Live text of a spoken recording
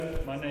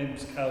my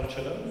name's Karl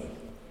Chitham.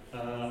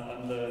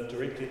 I'm the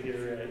director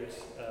here at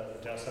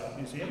the Dowse Art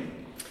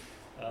Museum,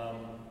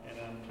 and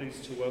I'm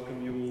pleased to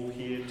welcome you all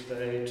here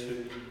today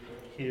to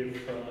hear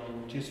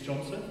from Jess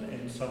Johnson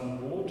and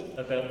Simon Ward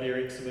about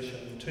their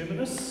exhibition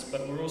Terminus,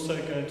 but we're also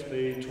going to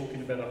be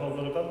talking about a whole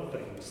lot of other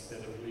things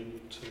that have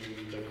led to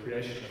the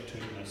creation of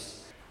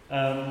Terminus.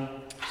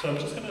 So I'm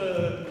just going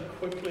to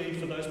quickly,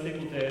 for those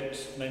people that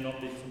may not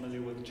be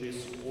familiar with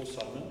Jess or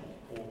Simon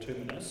or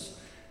Terminus,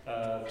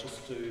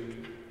 just do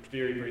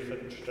very brief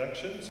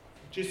introductions.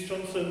 Jess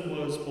Johnson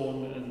was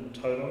born in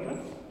Tauranga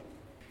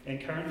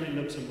and currently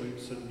lives and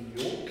works in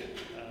New York,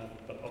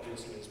 but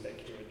obviously is back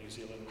here in New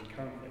Zealand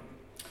currently.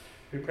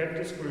 Her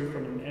practice grew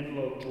from an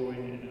analogue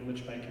drawing and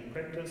image making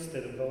practice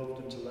that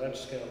evolved into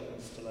large-scale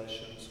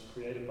installations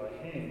created by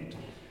hand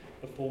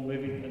before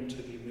moving into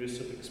the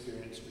immersive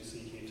experience we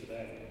see here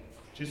today.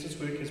 Jess's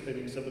work has been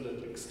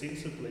exhibited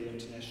extensively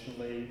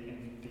internationally,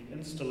 and the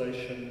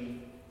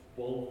installation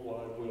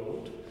Worldwide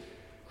World,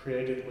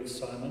 created with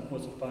Simon,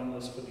 was a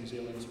finalist for New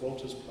Zealand's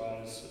Walters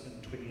Prize in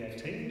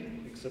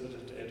 2018,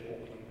 exhibited at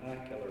Auckland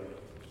Art Gallery.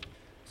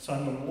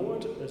 Simon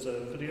Ward is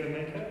a video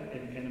maker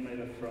and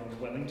animator from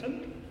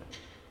Wellington.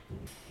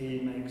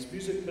 He makes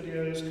music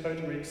videos,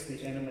 co-directs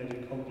the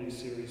animated comedy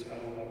series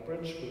Aroha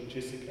Bridge with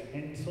Jessica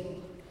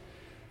Hansel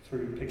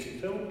through Picky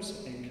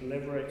Films, and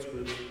collaborates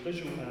with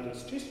visual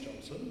artist Jess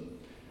Johnson,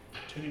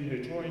 turning her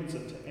drawings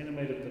into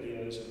animated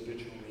videos and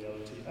virtual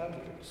reality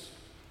artworks.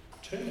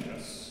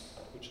 Terminus,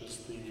 which is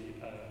the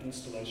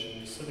installation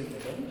we're sitting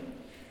within,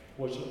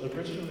 was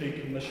originally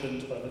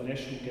commissioned by the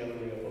National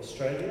Gallery of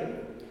Australia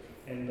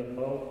and the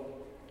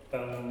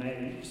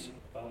Balnaves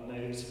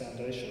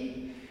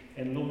Foundation,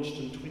 and launched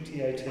in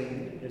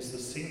 2018 as the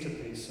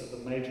centrepiece of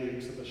a major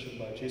exhibition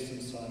by Jess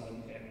and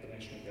Simon at the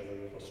National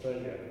Gallery of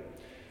Australia.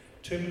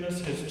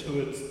 Terminus has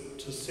toured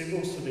to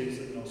several cities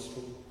in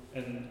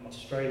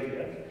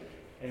Australia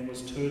and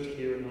was toured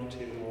here in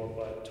Aotearoa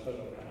by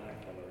Tauranga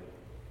Art Gallery.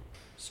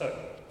 So,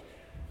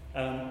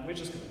 we're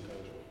just going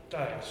to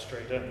dive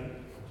straight in.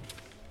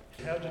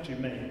 How did you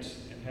meet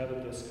and how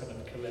did this kind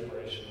of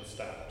collaboration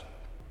start?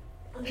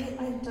 I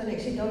don't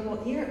actually know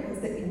what year it was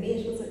that we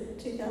met. Was it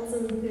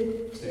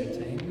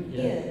 2013?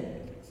 Yeah.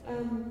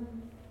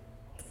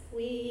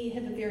 We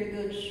have a very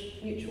good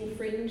mutual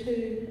friend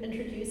who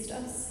introduced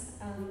us,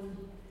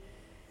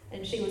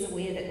 and she was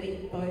aware that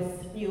we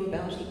both knew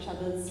about each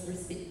other's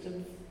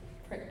respective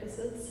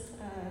practices.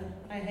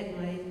 I had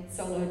my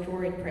solo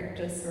drawing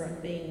practice where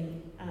I've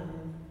been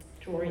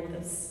drawing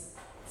this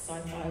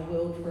sci-fi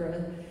world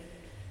for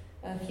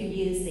a few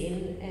years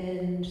then,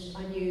 and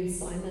I knew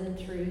Simon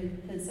through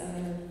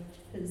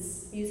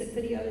his music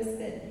videos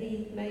that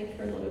he made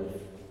for a lot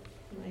of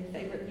my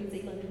favourite New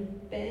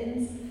Zealand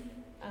bands,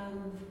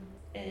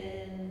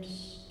 and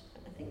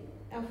I think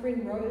our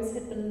friend Rose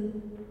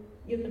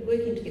you'd been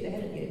working together,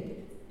 hadn't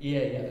you?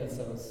 Yeah,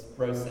 so it was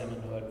Rose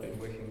Salmon who I'd been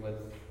working with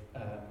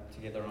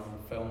together on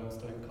films,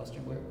 doing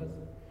costume work with,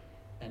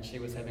 and she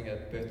was having a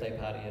birthday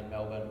party in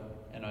Melbourne,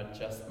 and I'd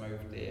just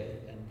moved there,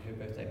 and her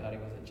birthday party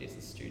was at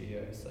Jess's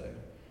studio, so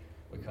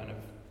we kind of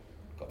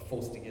got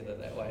forced together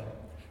that way.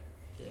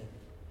 Yeah,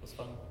 it was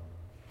fun.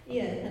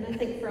 Yeah, and I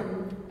think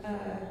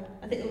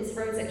I think it was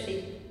Rose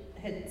actually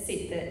had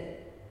said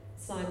that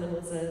Simon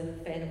was a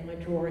fan of my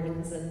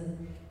drawings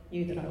and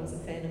knew that I was a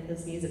fan of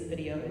his music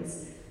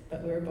videos,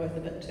 but we were both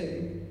a bit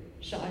too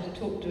shy to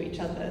talk to each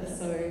other,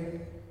 so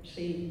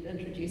she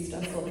introduced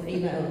us on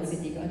email and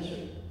said you guys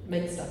should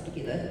make stuff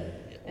together.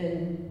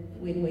 And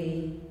when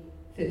we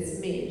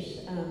first met,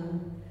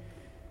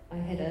 I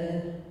had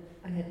a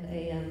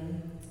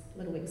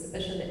little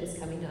exhibition that was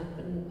coming up,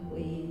 and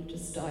we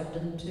just dived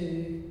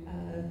into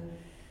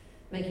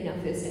making our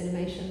first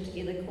animation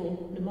together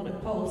called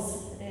Mnemonic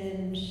Pulse,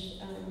 and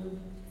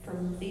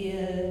from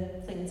there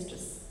things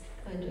just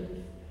kind of,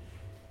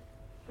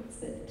 what's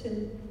that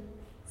term?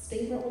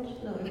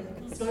 Steamrolled? No,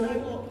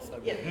 snowballed?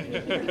 Yeah.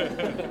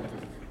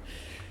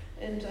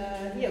 And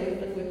we've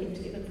been working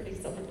together pretty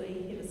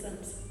solidly ever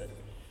since. But.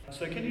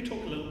 So can you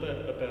talk a little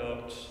bit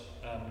about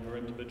your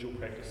individual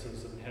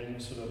practices and how you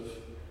sort of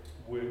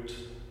worked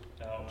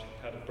out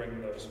how to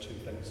bring those two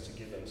things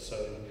together?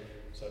 So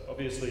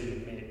obviously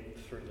you met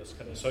through this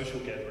kind of social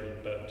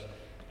gathering, but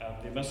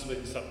there must have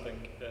been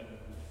something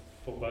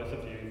for both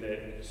of you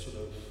that sort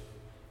of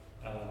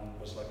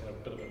was like a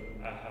bit of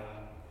an aha,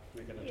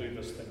 we're going to do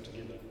this thing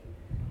together.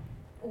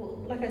 Well,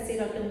 like I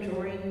said, I've been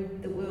drawing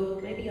the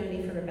world maybe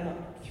only for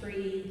about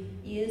 3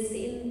 years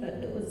then,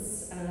 but it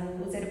was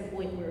at a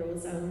point where it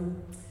was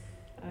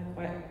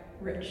quite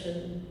rich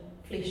and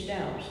fleshed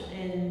out,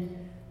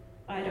 and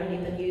I'd only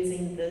been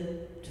using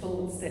the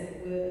tools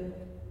that were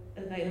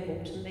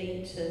available to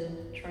me to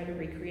try to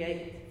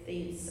recreate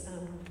these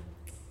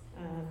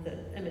the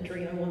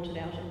imagery I wanted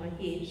out in my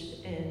head,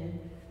 and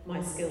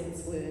my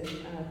skills were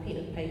pen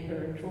and paper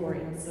and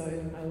drawing, so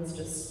I was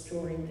just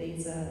drawing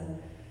these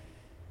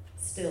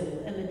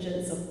still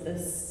images of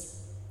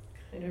this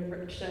kind of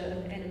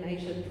richer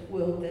animated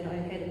world that I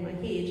had in my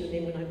head. And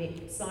then when I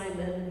met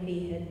Simon,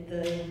 he had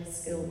the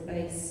skill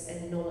base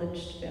and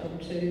knowledge to be able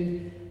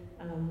to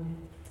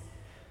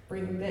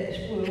bring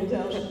that world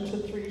out into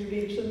 3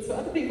 dimensions for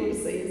other people to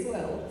see as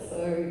well.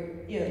 So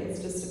yeah, it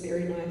was just a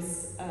very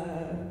nice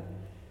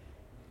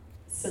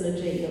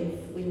synergy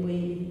of when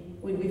we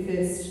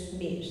first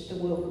met, the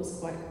world was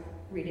quite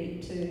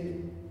ready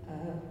to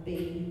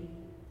be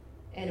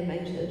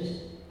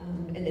animated,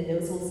 and then there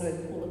was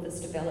also all of this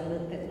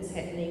development that was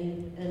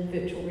happening in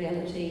virtual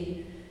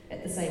reality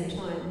at the same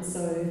time.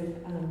 So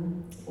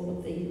all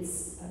of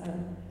these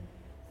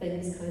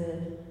things kind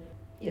of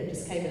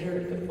just came at a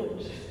really good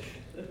point.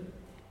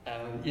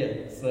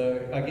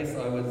 So I guess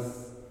I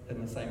was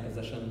in the same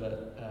position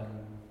that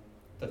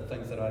the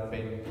things that I'd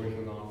been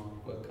working on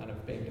were kind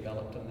of being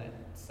developed in that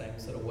same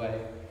sort of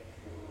way.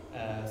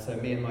 So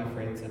me and my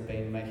friends had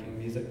been making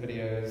music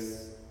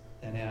videos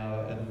in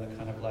our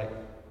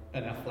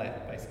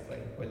flat, basically.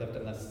 We lived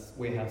in this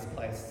warehouse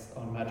place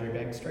on Marjorie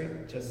Bank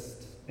Street,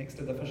 just next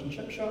to the fish and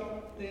chip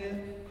shop there,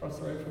 across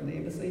the road from the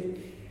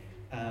embassy.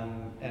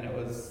 And it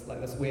was like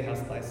this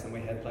warehouse place, and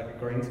we had like a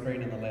green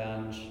screen in the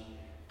lounge.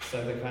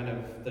 So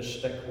the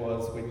shtick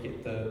was we'd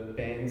get the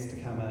bands to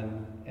come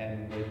in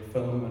and we'd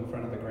film them in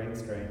front of the green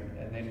screen,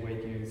 and then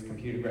we'd use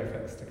computer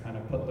graphics to kind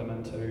of put them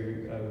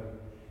into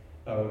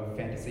a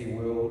fantasy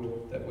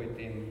world that we'd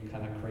then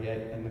kind of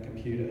create in the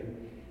computer.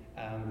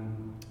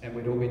 And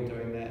we'd all been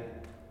doing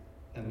that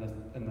in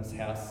this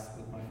house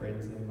with my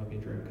friends in my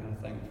bedroom kind of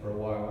thing for a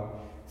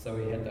while. So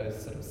we had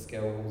those sort of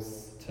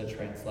skills to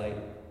translate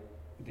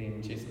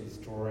then Jess's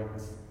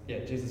drawings. Yeah,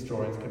 Jess's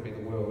drawings could be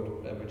the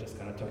world, and we just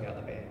kind of took out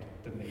the band,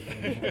 didn't need them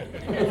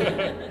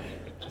anymore.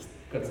 Just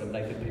got some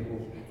naked people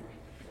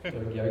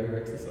doing yoga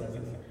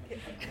exercises.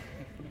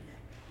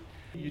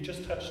 You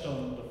just touched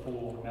on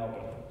before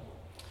Melbourne.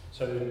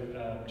 So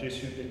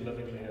Jess, you've been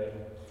living there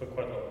for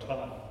quite a long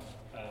time,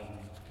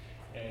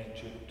 and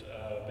you've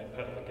been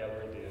part of a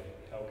gallery there,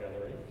 Hell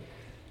Gallery.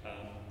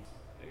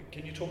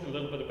 Can you talk a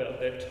little bit about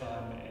that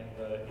time and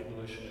the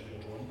evolution of your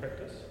drawing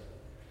practice?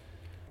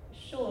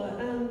 Sure. I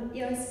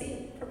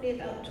spent probably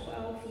about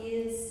 12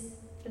 years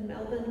in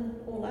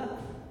Melbourne all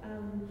up.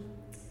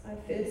 I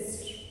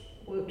first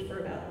worked for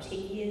about 10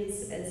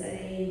 years as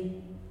a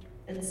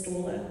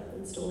installer,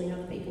 installing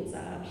other people's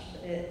art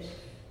at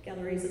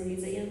galleries and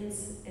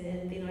museums,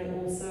 and then I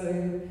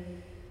also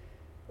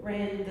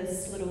ran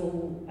this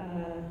little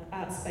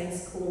art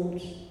space called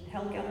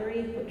Hell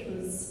Gallery, which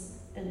was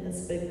in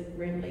this big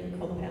rambling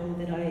compound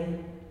that I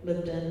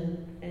lived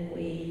in, and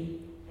we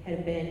had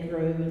a band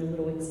room and a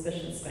little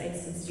exhibition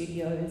space and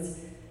studios,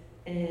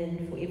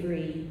 and for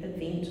every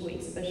event or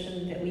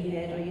exhibition that we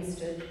had, I used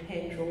to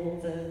hand draw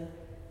the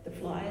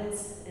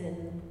flyers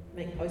and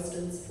make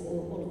posters for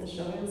all of the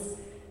shows,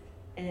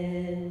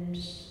 and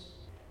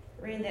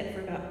ran that for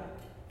about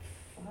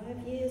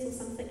 5 years or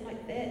something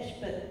like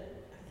that. But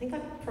I think I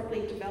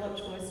probably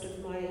developed most of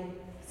my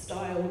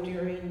style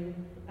during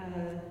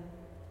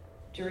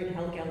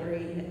Hell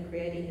Gallery and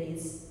creating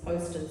these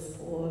posters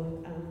for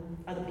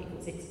other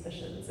people's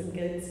exhibitions and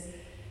gigs.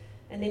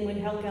 And then when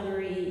Hell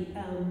Gallery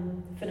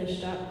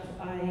finished up,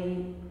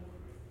 I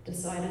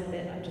decided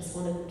that I just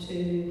wanted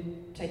to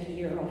take a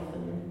year off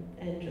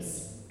and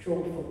just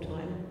draw full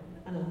time.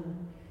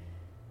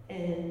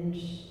 And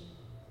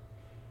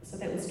so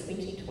that was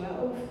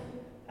 2012.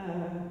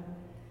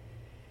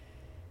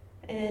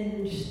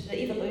 And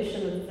the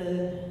evolution of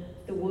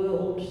the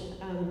world,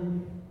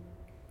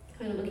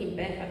 kind of looking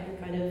back, I can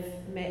kind of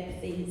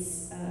map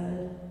these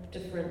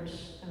different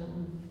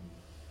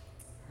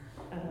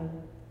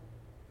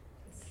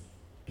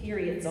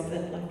periods of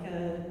it. Like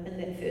in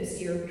that first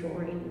year of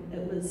drawing,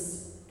 it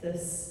was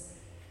this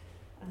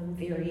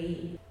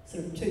very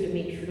sort of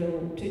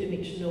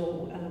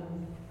two-dimensional,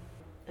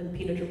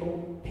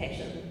 impenetrable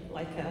pattern,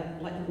 like a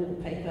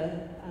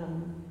wallpaper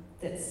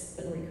that's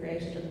been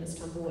recreated in this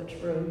Tumblewitch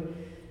room.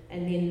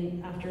 And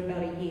then after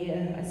about a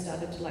year, I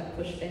started to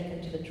push back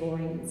into the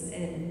drawings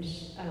and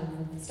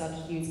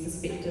started to use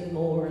perspective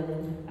more,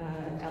 and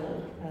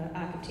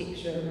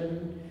architecture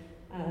and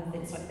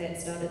things like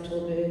that started to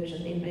emerge.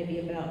 And then maybe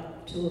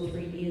about 2 or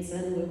 3 years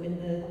in were when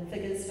the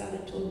figures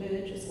started to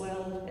emerge as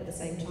well, at the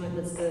same time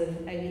as the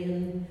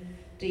alien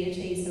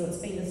deity. So it's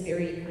been this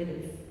very kind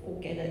of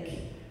organic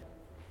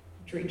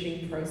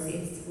dredging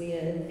process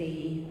where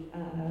the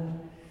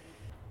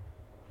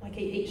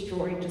each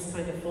drawing just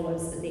kind of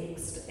follows the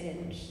next,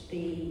 and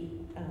the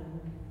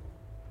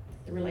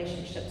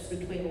relationships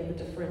between all the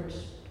different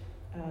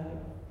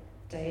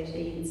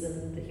deities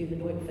and the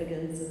humanoid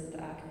figures and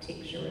the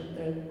architecture and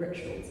the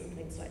rituals and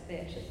things like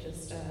that, it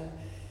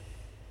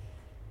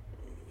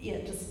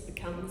just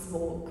becomes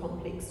more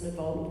complex and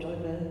evolved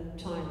over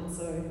time.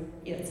 So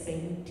it's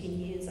been 10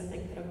 years I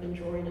think that I've been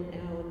drawing it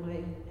now, and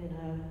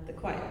the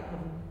quite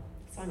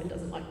Simon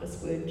doesn't like this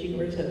word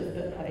generative,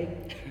 but I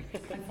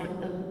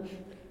find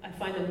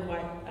them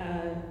quite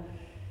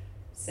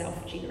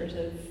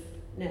self-generative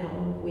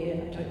now, where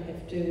I don't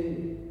have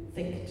to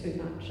think too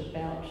much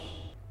about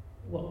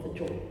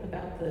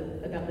about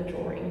the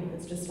drawing.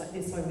 It's just like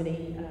there's so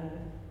many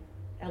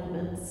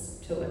elements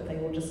to it. They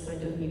all just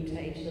kind of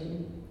mutate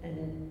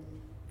and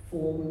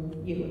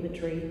form new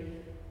imagery.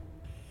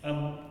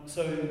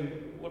 So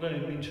what I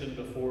mentioned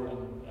before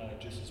in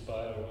Jess's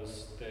bio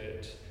was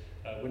that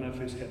when I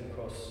first came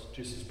across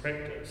Jess's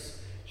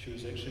practice, she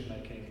was actually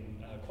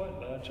making quite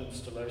large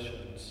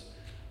installations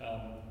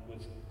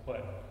with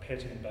quite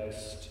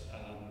pattern-based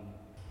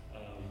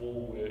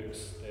wall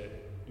works that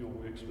your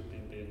works would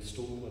then be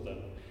installed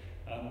within,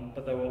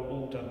 but they were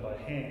all done by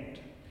hand.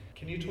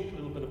 Can you talk a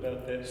little bit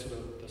about that, sort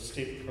of the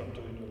step from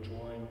doing your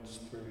drawings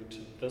through to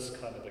this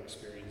kind of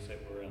experience that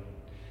we're in,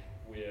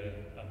 where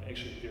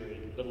actually very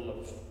little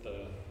of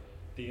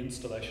the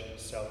installation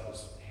itself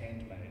is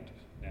handmade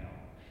now,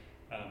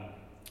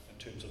 in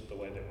terms of the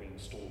way that we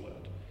install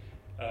it.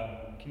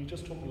 Can you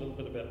just talk a little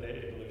bit about that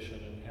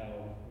evolution and how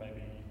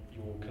maybe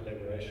your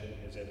collaboration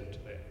has added to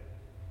that?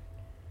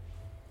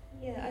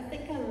 Yeah, I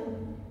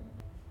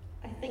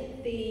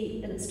think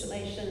the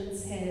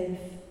installations have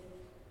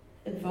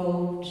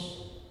evolved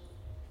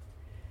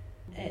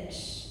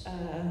as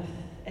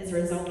a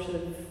result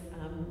of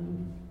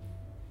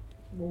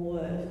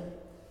more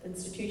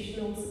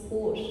institutional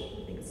support.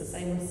 I think it's the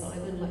same with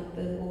Simon, like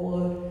the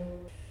more,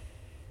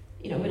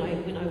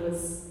 when I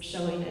was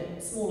showing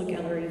at smaller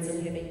galleries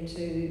and having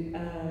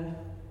to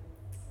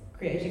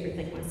create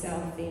everything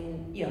myself,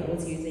 then I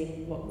was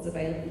using what was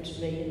available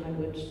to me, and I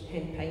would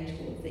hand paint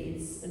all of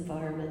these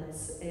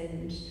environments.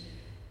 And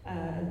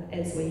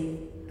as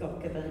we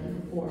got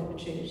given more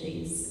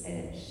opportunities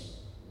at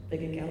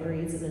bigger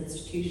galleries and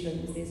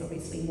institutions, there's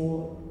obviously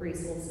more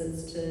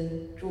resources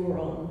to draw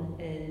on,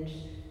 and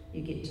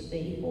you get to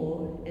be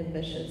more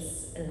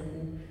ambitious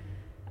in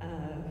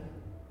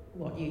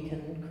what you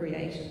can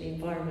create and the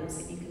environments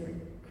that you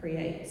can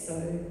create.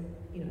 So,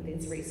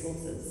 there's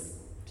resources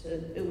to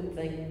build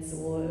things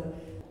or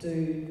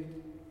do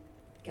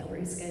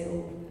gallery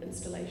scale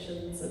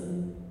installations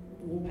and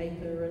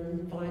wallpaper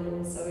and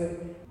vinyl. So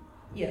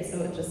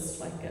it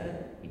just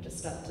you just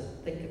start to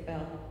think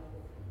about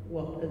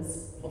what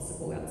is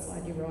possible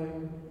outside your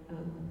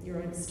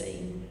own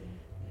steam.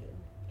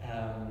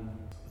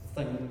 The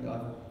thing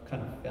I've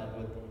kind of found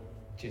with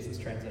Jess's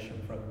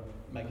transition from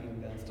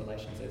making the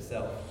installations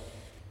herself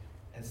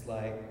is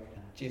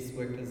Jess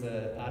worked as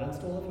an art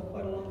installer for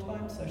quite a long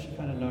time, so she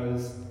kind of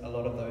knows a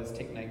lot of those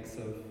techniques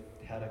of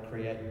how to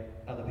create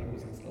other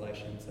people's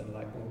installations and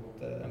all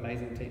the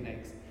amazing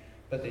techniques.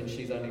 But then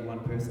she's only one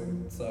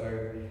person,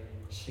 so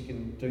she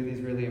can do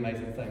these really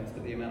amazing things,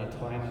 but the amount of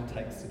time it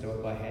takes to do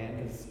it by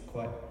hand is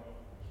quite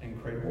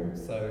incredible.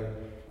 So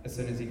as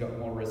soon as you got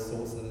more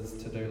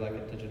resources to do a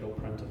digital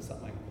print of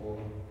something or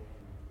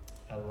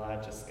a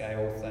larger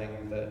scale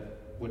thing that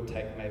would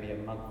take maybe a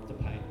month to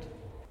paint,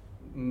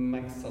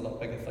 makes a lot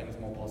bigger things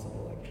more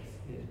possible, I guess.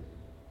 Yeah.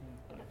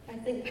 I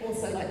think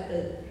also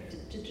the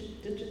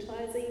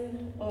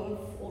digitizing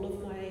of all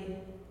of my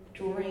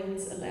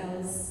drawings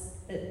allows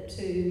it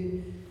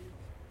to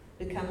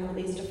become all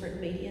these different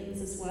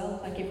mediums as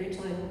well. Every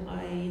time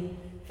I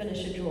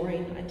finish a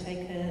drawing, I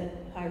take a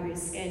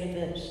high-res scan of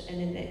it, and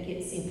then that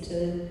gets sent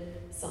to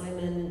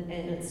Simon,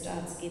 and it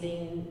starts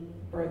getting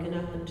broken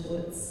up into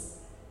its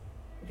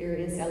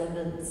various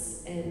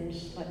elements, and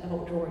the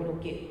whole drawing will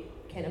get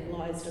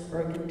cannibalized and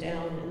broken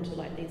down into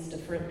these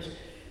different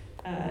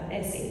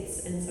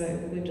assets. And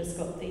so we've just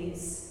got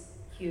these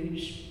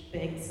huge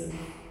banks of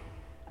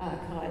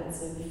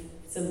archives of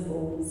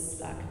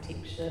symbols,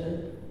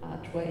 architecture,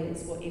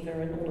 archways,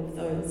 whatever, and all of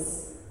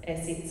those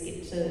assets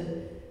get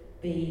to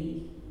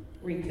be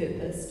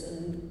repurposed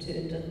and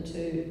turned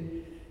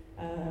into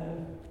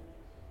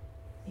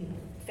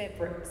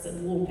fabrics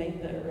and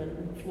wallpaper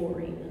and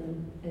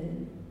flooring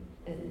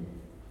and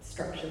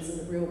structures in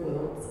the real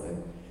world.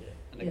 So.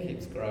 And it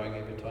keeps growing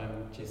every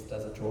time Jess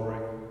does a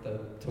drawing, the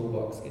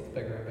toolbox gets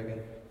bigger and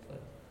bigger. So.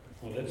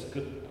 Well, that's a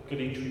good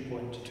entry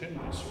point to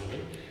Terminus,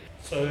 really.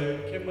 So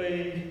can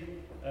we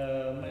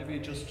maybe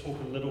just talk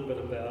a little bit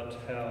about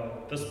how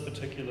this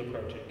particular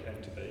project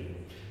came to be?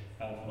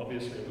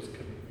 Obviously it was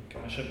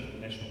commissioned for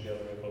the National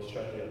Gallery of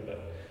Australia,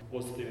 but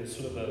was there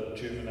sort of a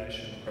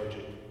germination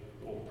project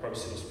or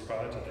process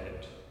prior to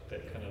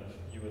that kind of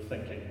you were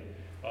thinking,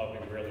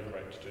 it'd be really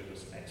great to do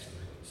this massive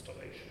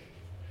installation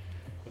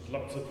with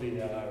lots of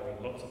VR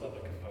and lots of other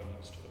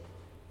components to it?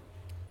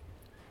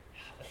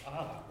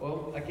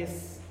 Well, I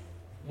guess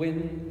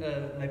when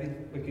maybe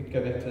we could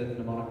go back to the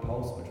Mnemonic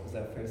Pulse, which was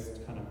our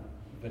first kind of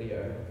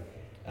video.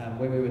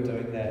 When we were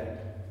doing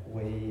that,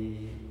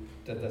 we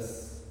did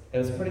this. It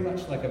was pretty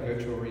much like a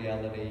virtual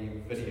reality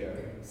video.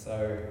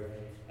 So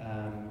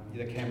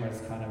the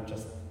camera's kind of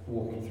just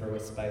walking through a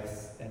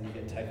space, and you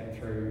get taken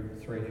through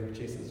 3 of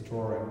Jess's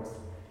drawings.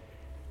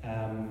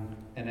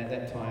 And at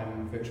that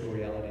time, virtual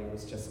reality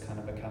was just kind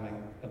of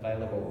becoming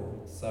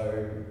available.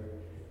 So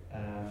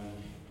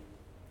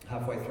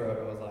halfway through it,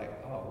 I was like,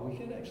 we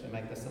could actually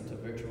make this into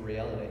virtual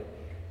reality.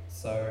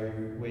 So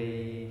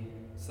we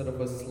sort of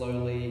were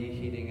slowly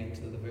heading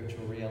into the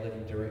virtual reality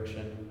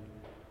direction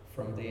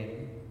from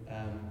then.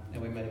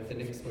 And we made the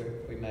next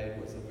work we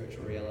made was a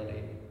virtual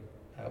reality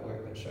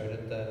work that showed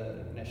at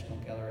the National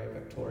Gallery of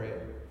Victoria.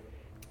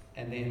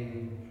 And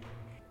then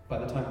by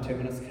the time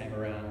Terminus came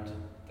around,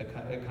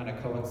 it kind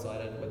of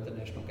coincided with the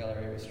National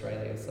Gallery of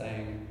Australia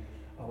saying,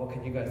 oh, what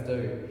can you guys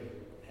do?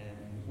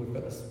 And we've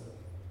got this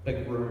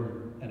big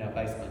room in our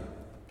basement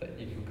that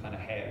you can kind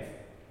of have.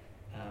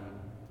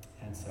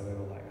 And so we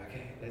were like,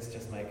 okay, let's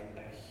just make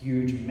a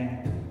huge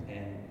map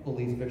and all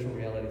these virtual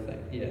reality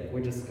things. Yeah,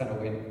 we just kind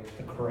of went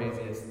the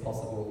craziest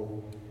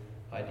possible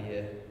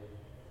idea.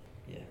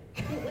 Yeah.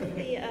 With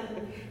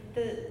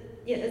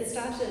it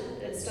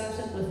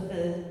started with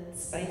the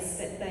space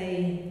that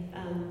they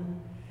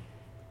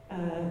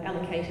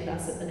allocated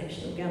us at the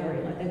National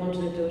Gallery. Like, they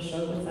wanted to do a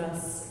show with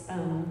us,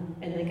 and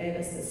they gave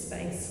us this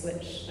space,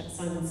 which, like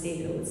Simon said,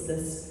 it was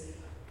this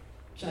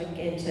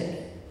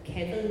gigantic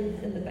cabin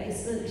in the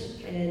basement,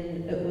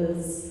 and it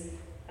was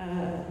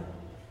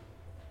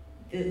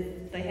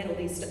they had all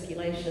these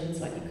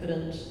stipulations, like you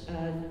couldn't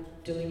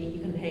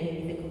hang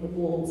anything on the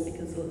walls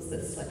because it was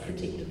this like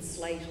protected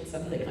slate or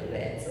something like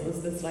that. So it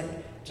was this like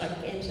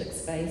gigantic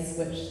space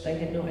which they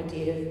had no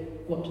idea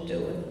what to do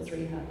with. It was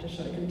really hard to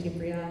show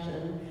contemporary art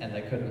in. And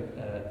they couldn't,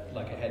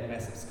 it had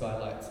massive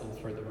skylights all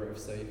through the roof,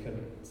 so you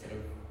couldn't sort of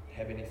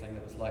have anything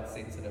that was light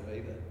sensitive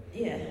either.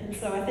 Yeah, and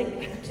so I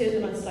think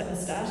Terminus, like the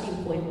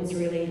starting point was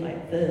really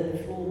like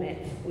the floor map,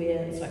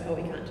 where it's like, oh,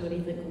 we can't do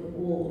anything on the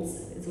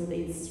walls. There's all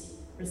these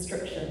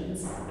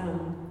restrictions.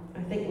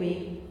 I think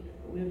we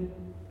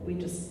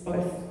just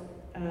both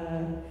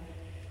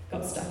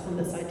got stuck on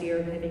this idea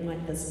of having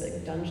like this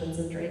big Dungeons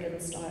and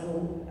Dragons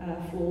style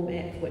floor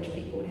map, which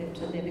people would have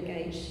to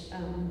navigate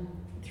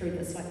through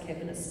this like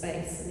cavernous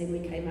space, and then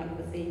we came up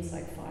with these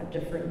like 5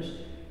 different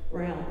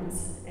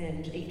rounds,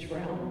 and each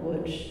round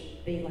would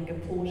be like a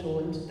portal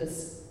into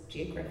this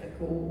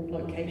geographical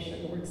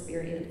location or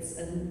experience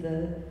in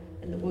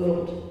the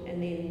world,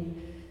 and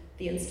then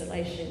the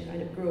installation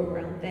kind of grew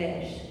around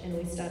that, and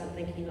we started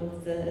thinking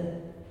of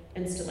the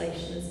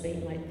installation as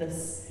being like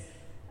this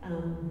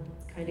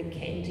kind of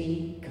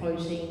candy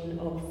coating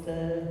of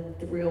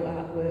the real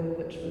artwork,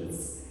 which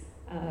was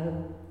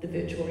the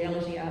virtual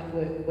reality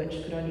artwork,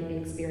 which could only be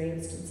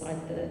experienced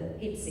inside the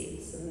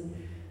headsets. And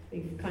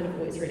we've kind of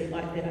always really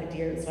liked that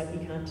idea. It's like you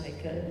can't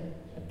take a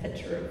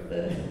picture of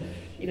the,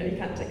 you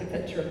can't take a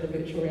picture of the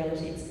virtual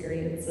reality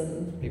experience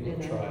and people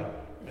try it.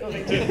 Well,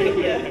 they do,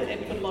 yeah,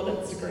 and put it on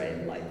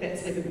Instagram. Like,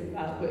 that's where the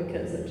artwork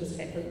is. It just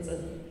happens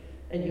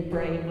in your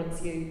brain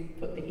once you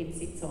put the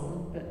headsets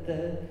on. But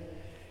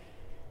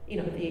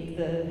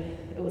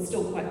it was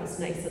still quite this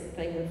nascent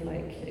thing of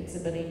like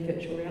exhibiting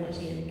virtual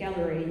reality in a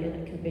gallery, and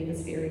it can be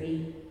this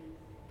very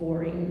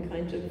boring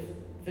kind of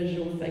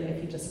visual thing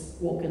if you just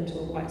walk into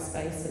a white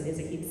space and there's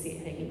a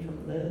headset hanging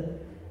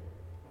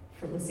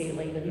from the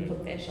ceiling and you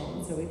put that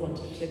on. So we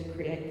wanted to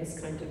create this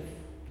kind of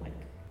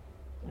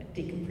like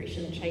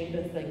decompression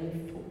chamber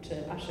thing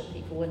to usher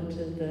people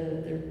into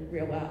the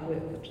real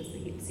artwork, which is the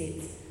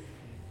headsets.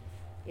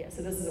 Yeah,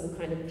 so this is all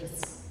kind of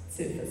just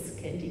surface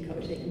candy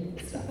coating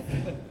stuff.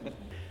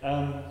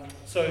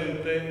 So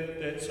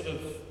that sort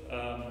of,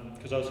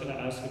 because I was going to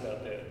ask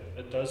about that,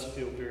 it does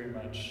feel very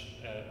much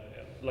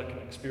like an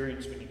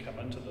experience when you come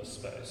into this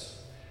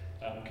space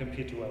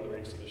compared to other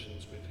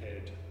exhibitions we've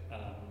had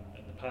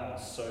in the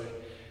past. So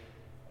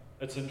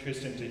it's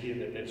interesting to hear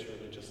that that's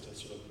really just a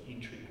sort of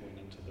entry point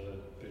into the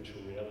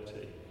virtual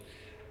reality.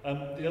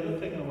 The other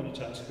thing I wanted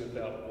to ask you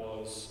about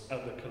was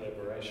other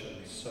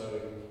collaborations.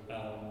 So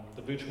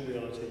the virtual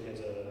reality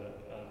has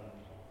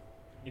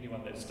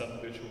anyone that's done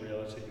virtual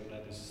reality, you'll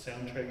know there's a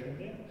soundtrack in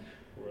there,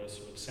 or a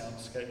sort of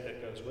soundscape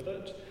that goes with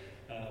it.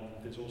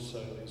 There's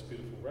also these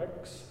beautiful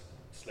rugs,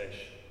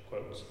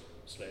 /quotes,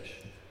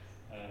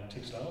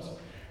 /textiles,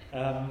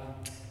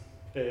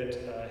 that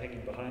are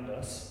hanging behind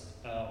us,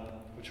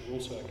 which are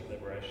also a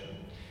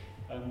collaboration.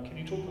 Can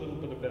you talk a little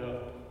bit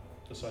about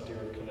this idea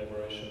of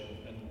collaboration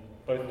in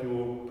both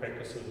your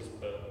practices,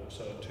 but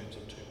also in terms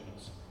of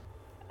Terminus?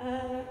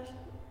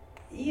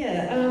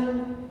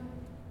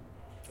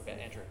 Okay,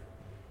 Andrew.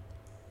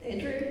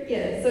 Andrew,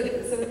 yeah. So a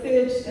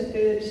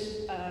third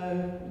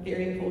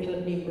very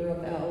important member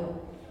of our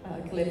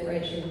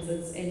collaborations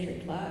is Andrew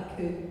Clark,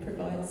 who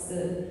provides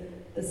the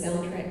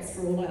soundtracks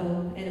for all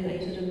our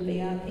animated and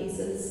VR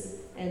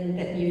pieces, and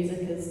that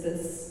music is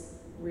this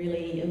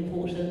really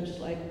important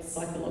like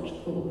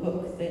psychological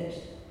hook that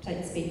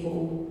takes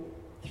people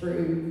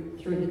through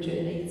the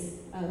journeys.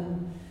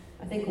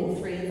 I think all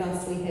 3 of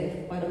us, we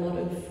have quite a lot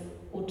of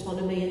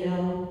autonomy in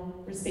our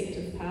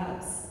respective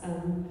parts.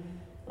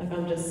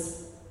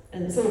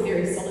 And it's all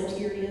very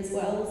solitary as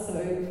well,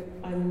 so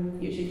I'm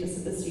usually just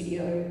at the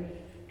studio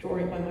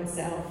drawing by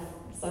myself.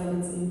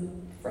 Simon's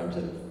in front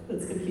of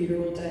his computer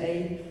all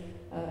day.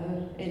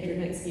 Andrew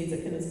makes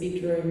music in his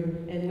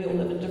bedroom, and we all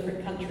live in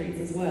different countries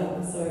as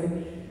well, so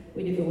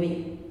whenever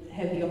we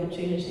have the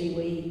opportunity,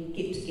 we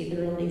get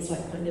together on these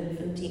like kind of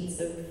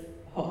intensive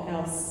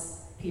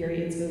hothouse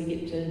periods where we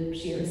get to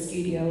share a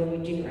studio and we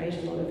generate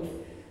a lot of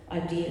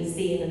ideas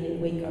then, and then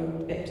we go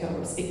back to our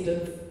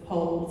respective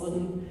holes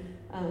and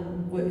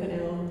work on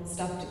our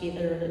stuff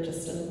together, and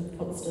just in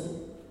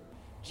constant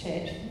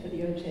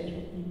video chat,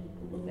 and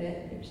all of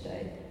that each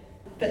day.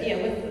 But yeah,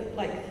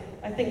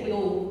 I think we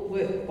all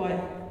work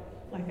quite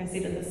like I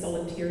said, in a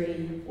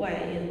solitary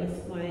way, and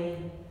with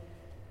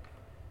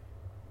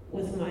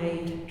my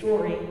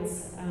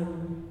drawings,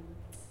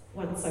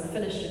 once I've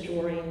finished a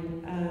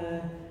drawing,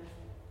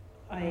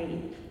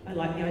 I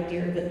like the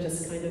idea of it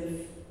just kind of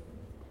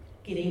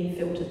getting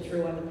filtered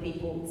through other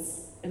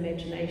people's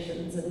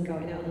imaginations and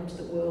going out into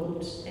the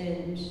world,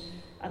 and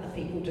other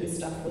people do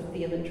stuff with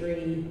the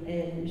imagery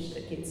and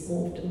it gets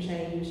morphed and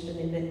changed, and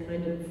then that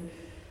kind of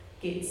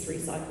gets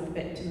recycled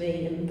back to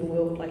me, and the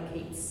world like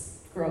keeps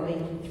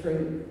growing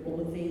through all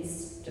of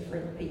these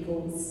different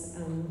people's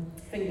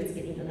fingers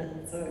getting in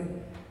it. So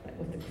like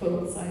with the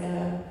quilts,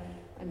 I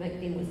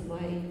make them with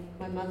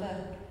my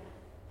mother,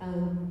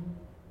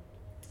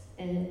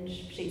 and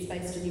she's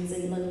based in New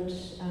Zealand,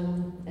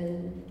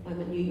 and I'm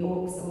in New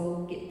York, so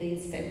I'll get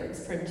these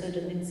fabrics printed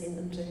and then send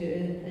them to her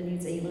in New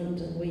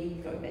Zealand, and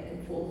we go back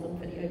and forth on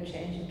video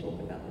chat and talk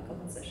about the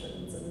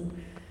compositions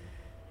and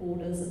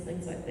borders and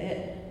things like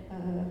that.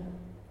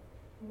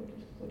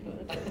 What do you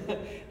want to do?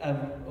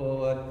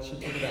 Or I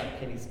should talk about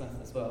Kenny Smith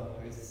as well,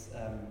 who's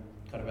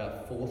kind of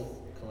our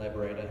fourth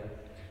collaborator.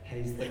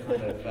 He's the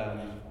kind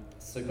of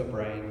super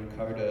brain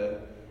coder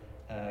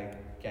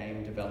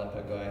game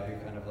developer guy who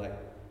kind of like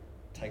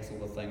takes all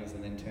the things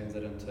and then turns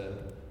it into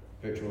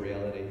virtual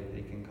reality.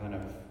 He can kind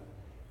of,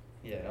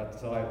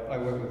 so I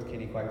work with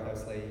Kenny quite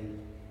closely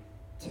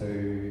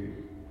to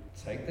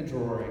take the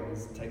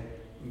drawings,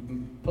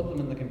 put them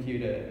in the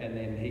computer, and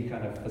then he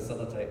kind of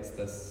facilitates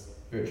this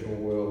virtual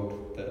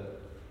world that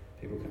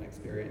people can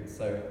experience.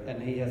 So,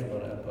 and he has a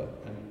lot of input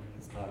in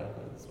his part of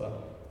it as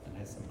well, and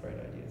has some great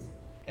ideas.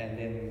 And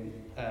then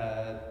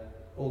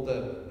all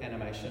the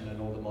animation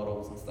and all the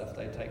models and stuff,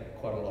 they take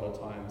quite a lot of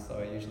time, so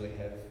I usually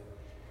have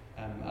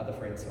other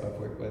friends who I've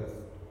worked with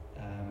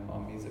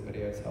on music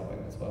videos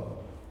helping as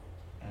well.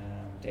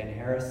 Dan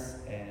Harris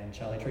and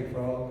Charlie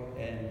Treefrog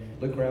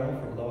and Luke Rowell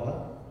from Lower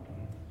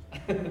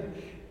Hut.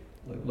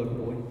 Luke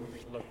Boy.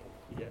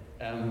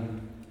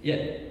 And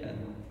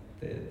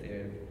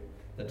they're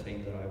the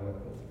team that I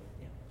work with.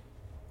 Yeah.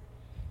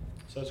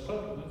 So it's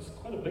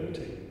quite a big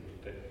team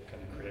that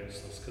kind of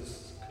creates this,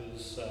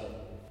 because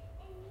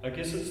I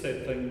guess it's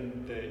that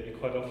thing that you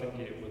quite often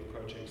get with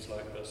projects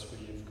like this,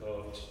 where you've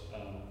got,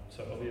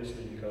 so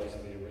obviously you guys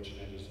are the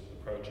originators of the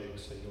project,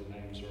 so your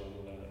names are on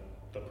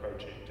the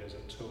project as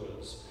it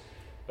tours.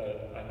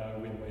 But I know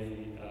when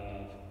we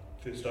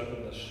first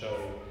opened this show,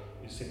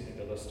 you sent me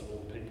the list of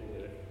all the people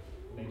that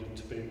needed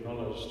to be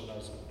acknowledged,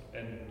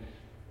 and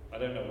I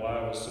don't know why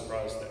I was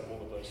surprised that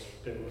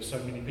there were so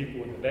many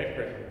people in the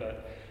background,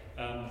 but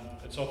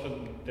it's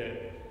often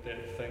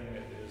that thing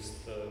that there's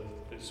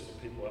sort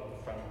of people up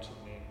the front,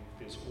 and then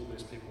there's all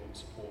these people in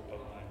support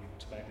behind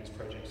to make these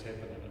projects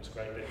happen, and it's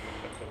great that you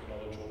have to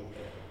acknowledge all of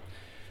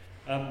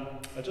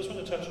that. I just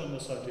want to touch on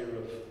this idea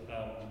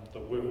of the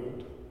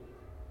world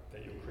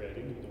that you're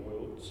creating, or the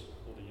worlds,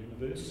 or the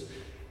universe.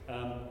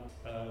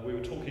 We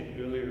were talking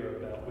earlier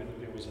about whether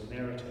there was a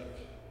narrative,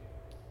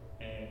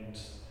 and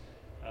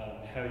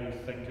how you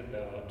think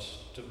about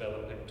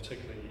developing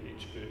particularly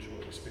each virtual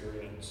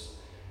experience,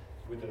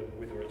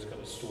 whether it's got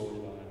a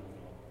storyline or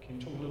not. Can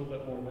you talk a little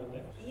bit more about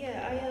that?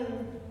 Yeah,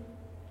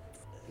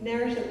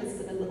 narrative has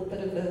been a little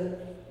bit of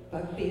a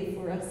bugbear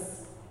for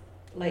us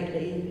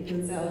lately,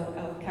 because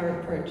our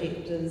current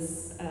project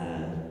is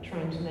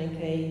trying to make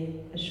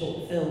a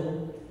short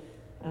film.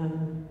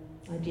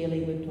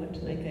 Ideally we'd like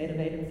to make an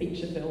animated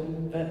feature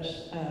film, but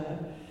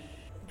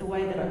the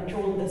way that I've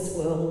drawn this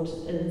world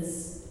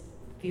is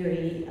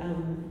very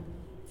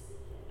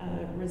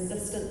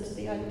resistant to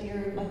the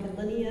idea of like a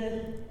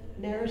linear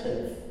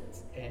narrative.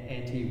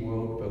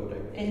 Anti-world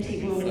building.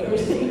 Anti-world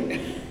building.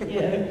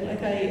 Yeah,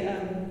 like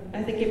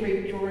I think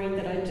every drawing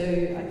that I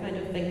do, I kind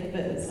of think of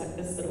it as like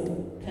this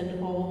little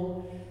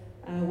pinhole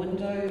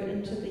window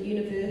into the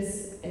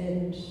universe,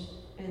 and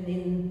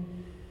then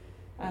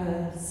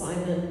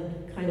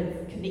Simon kind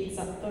of connects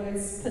up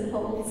those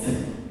pinholes.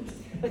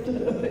 I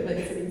don't know if that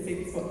makes any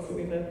sense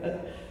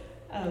whatsoever,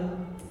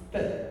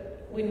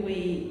 but when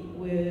we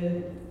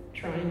were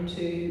trying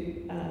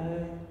to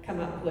come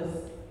up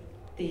with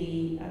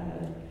the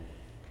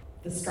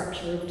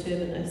structure of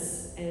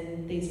Terminus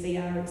and these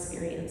VR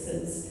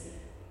experiences,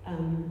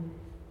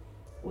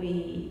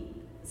 we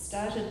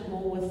started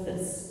more with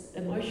this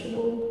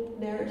emotional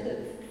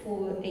narrative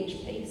for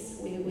each piece,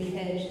 where we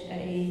had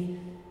a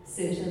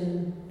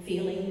certain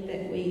feeling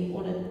that we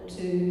wanted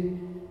to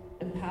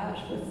impart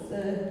with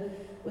the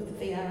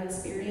VR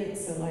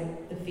experience. So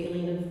like the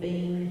feeling of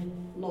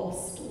being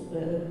lost, or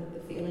the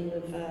feeling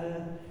of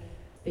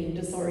being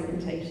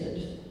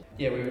disorientated.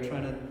 Yeah, we were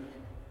trying to,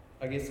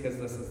 I guess because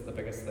this is the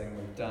biggest thing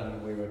we've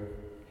done,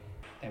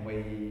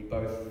 we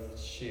both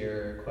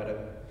share quite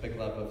a big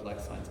love of like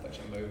science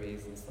fiction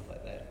movies and stuff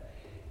like that.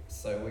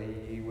 So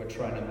we were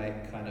trying to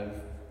make kind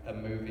of a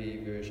movie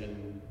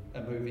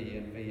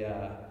in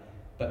VR,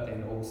 but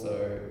then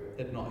also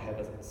it not have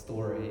a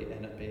story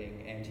and it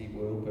being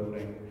anti-world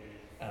building.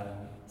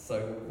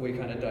 So we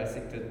kind of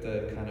dissected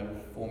the kind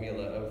of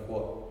formula of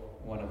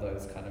what one of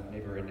those kind of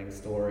never-ending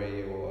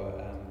story, or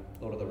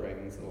Lord of the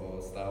Rings,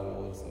 or Star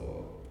Wars,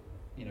 or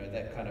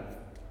that kind of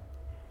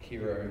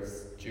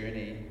hero's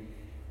journey,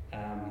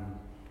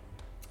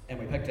 and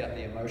we picked out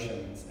the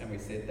emotions, and we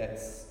said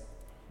that's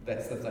the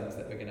things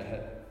that we're going to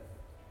hit,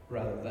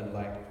 rather than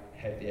like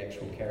have the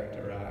actual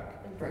character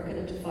arc. And broken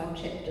into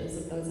 5 chapters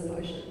of those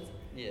emotions.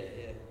 Yeah.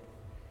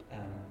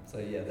 So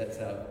yeah, this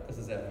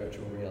is our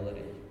virtual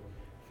reality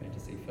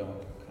fantasy film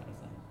kind of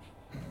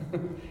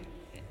thing.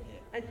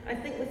 Yeah. I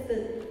think with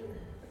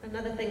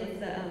another thing with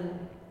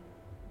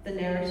the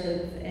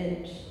narrative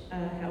and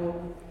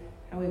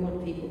how we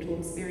want people to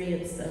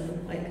experience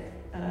them, like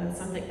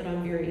something that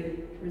I'm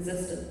very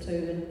resistant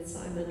to, and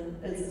Simon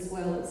is as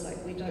well. It's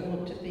like we don't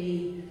want to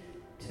be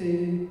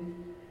too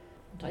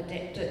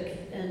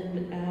didactic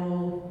in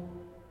our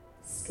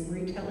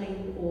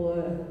storytelling,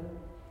 or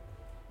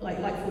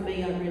like for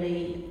me, I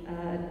really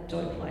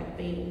don't like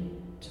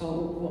being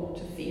told what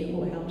to feel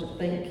or how to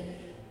think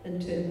in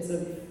terms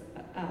of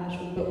art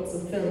or books or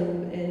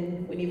film,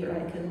 and whenever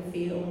I can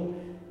feel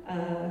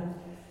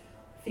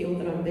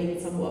that I'm being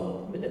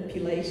somewhat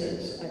manipulated,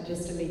 I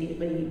just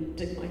immediately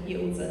dig my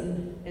heels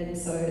in. And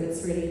so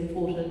it's really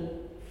important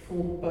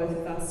for both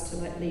of us to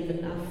like leave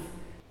enough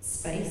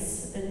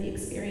space in the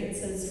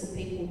experiences for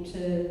people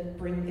to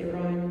bring their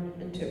own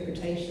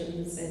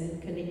interpretations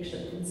and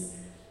connections.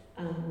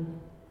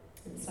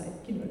 It's like,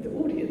 you know, the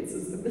audience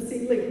is the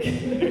missing link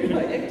who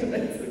like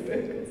activates the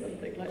work or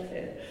something like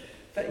that.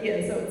 But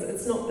yeah, so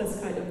it's not this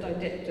kind of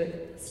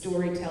didactic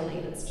storytelling,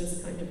 it's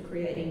just kind of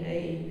creating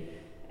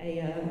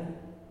a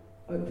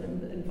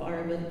open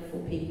environment for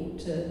people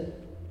to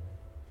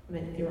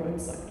make their own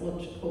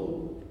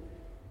psychological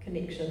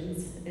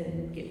connections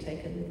and get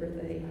taken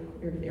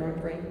wherever their own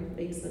brain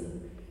leads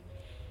them.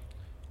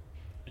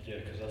 Yeah,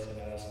 because I was going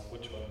to ask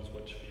which one's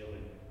which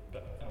feeling,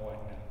 but I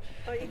won't now.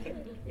 Oh, you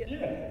can?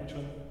 Yeah, which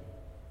one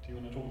do you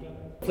want to talk about?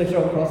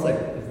 Threshold Crossing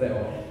is that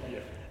one.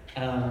 Yeah.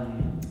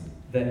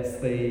 That's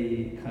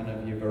the kind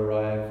of, you've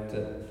arrived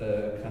at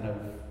the kind of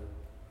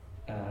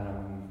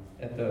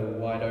at the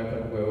wide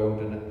open world,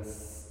 and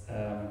it's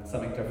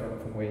something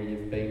different from where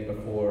you've been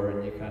before,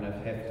 and you kind of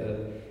have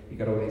to, you've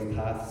got all these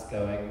paths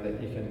going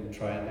that you can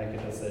try and make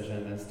a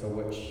decision as to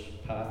which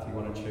path you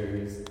want to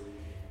choose,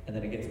 and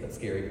then it gets a bit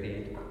scary at the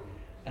end.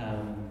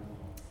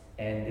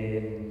 And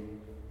then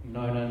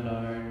Known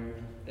Unknown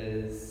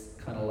is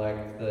kind of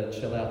like the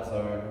chill out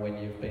zone when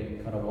you've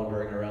been kind of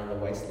wandering around the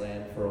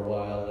wasteland for a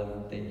while,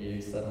 and then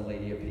you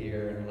suddenly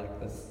appear in like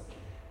this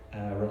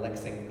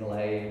relaxing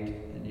glade,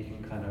 and you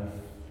can kind of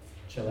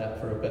chill out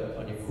for a bit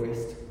on your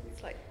quest.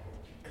 It's like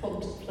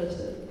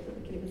contemplative,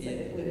 I can even say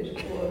that word,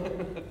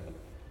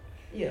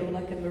 or or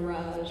like a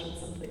mirage or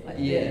something like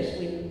that,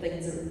 when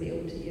things are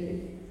revealed to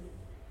you.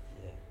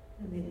 Yeah.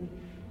 And then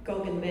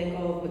Gog and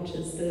Magog, which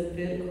is the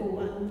vertical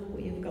one,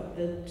 where you've got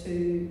the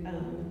two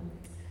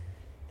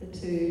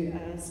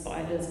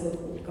spiders who are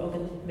called Gog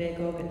and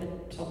Magog at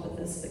the top of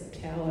this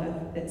big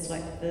tower. That's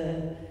like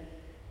the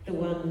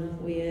one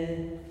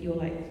where you're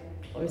like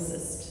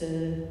closest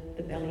to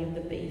the belly of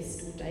the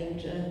beast or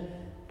danger.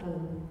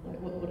 Like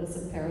what are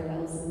some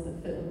parallels in the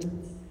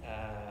films?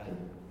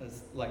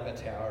 There's like the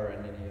tower in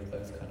any of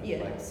those kind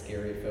of like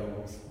scary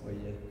films where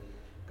you've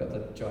got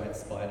the giant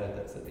spider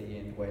that's at the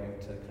end waiting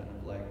to kind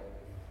of like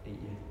eat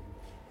you.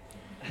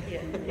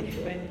 Yeah,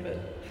 anyway,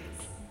 but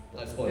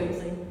no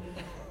spoilers.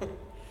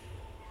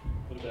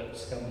 What about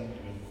Scum?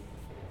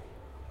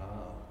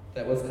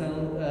 That was kind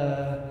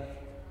of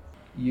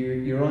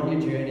you're on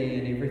your journey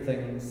and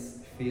everything's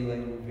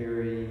feeling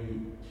very,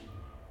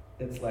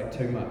 it's like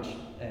too much,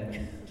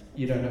 and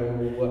you don't know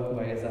what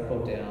way is up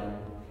or down,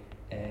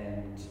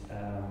 and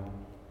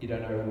you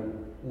don't know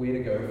where to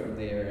go from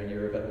there, and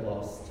you're a bit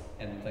lost,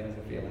 and things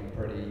are feeling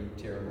pretty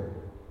terrible.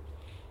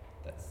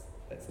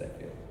 That's that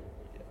feeling.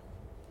 Yeah.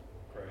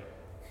 Great.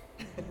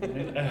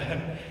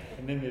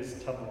 And then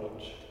there's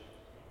Tumblewitch.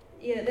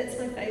 Yeah, that's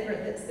my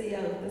favourite. That's the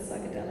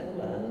psychedelic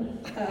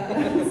one.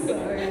 So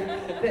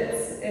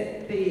that's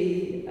at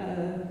the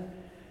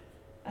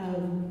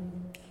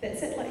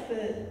that's at like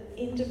the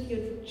end of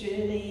your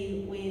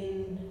journey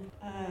when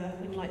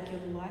like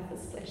your life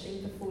is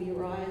flashing before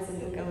your eyes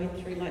and you're going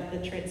through like the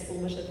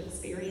transformative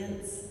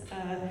experience.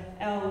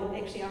 Our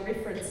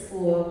reference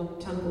for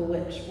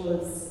Tumblewitch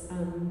was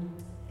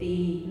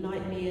the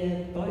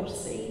nightmare boat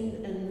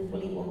scene in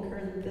Willy Wonka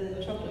and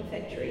the Chocolate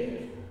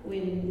Factory,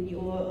 when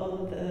you're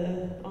on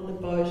the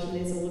boat and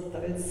there's all of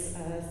those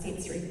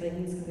sensory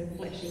things kind of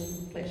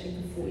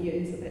flashing before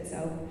you. So that's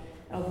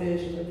our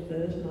version of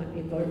the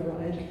nightmare boat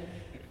ride.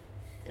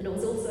 And it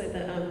was also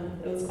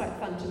it was quite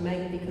fun to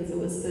make because it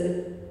was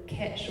the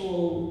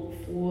catch-all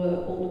for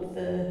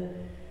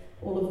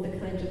all of the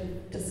kind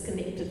of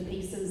disconnected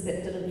pieces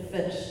that didn't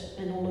fit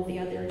in all of the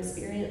other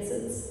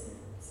experiences.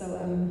 So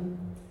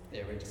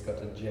yeah, we just got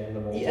to jam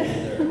them all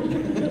together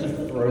and just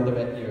throw them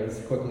at you as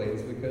quickly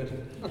as we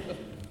could.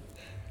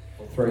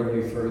 Or throw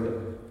you through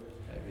them,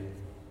 maybe.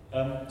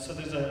 So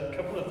there's a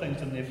couple of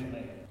things in there for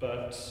me,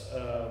 but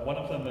one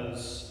of them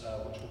is,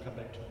 which we'll come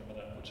back to in a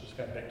minute, which is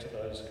going back to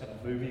those kind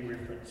of movie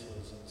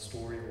references and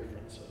story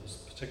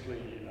references,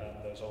 particularly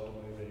those older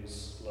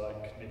movies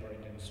like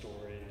Neverending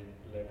Story,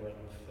 Labyrinth,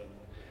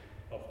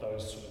 of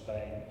those sort of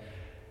vein.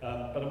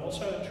 But I'm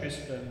also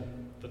interested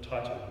in the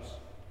titles,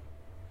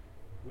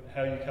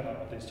 how you come up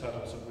with these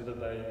titles and whether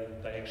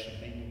they actually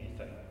mean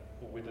anything,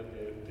 or whether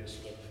they're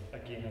sort of,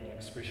 again, an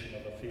expression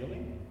of a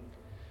feeling.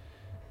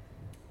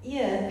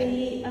 Yeah,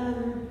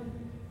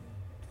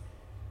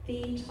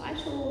 the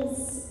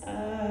titles,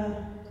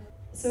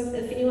 so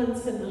if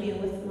anyone's familiar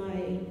with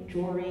my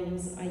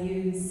drawings, I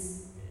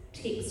use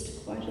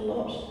text quite a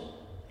lot,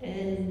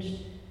 and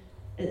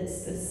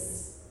it's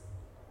this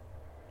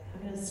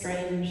kind of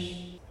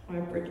strange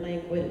hybrid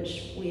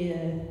language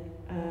where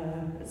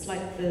it's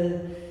like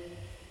the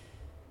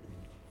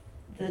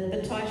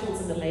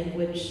titles and the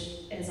language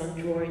as I'm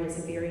drawing is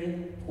a very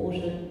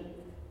important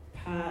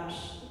part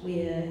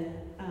where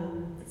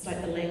it's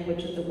like the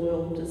language of the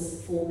world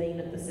is forming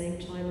at the same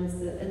time as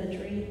the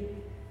imagery,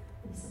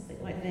 or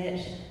something like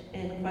that.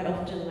 And quite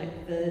often,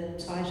 like, the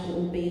title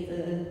will be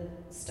the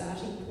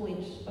starting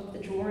point of the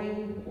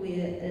drawing, where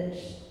it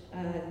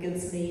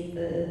gives me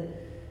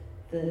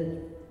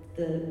the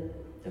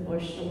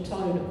emotional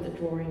tone of the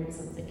drawing, or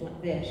something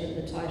like that. And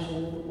the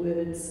title, the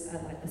words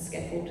are like the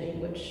scaffolding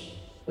which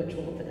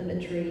all of the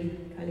imagery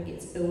kind of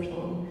gets built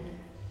on.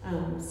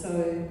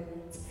 So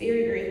it's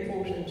very, very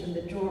important in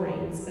the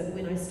drawings, but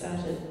when I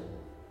started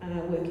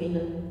working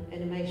in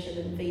animation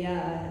and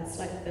VR, it's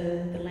like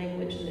the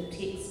language and the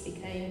text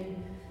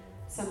became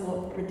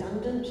somewhat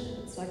redundant.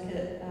 It's like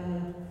there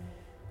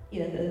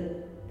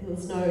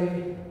was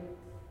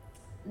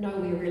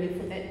nowhere really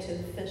for that to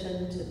fit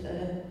into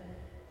the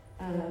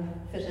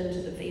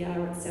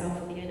VR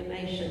itself, or the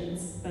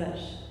animations. But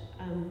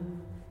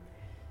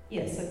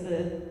so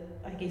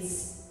I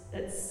guess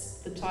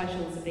it's the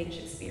titles of each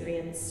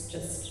experience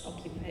just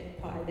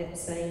occupy that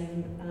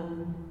same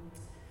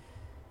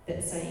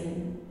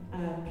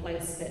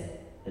place that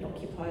it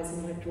occupies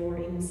in my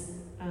drawings,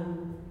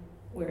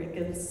 where it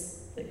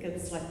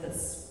gives like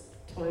this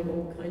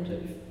tonal kind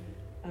of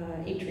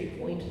entry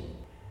point.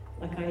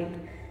 Like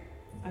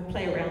I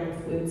play around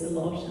with words a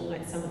lot, and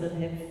like some of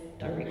them have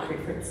direct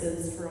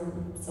references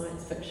from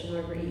science fiction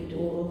I read,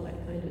 or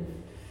like kind of,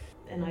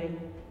 and I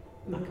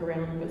muck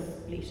around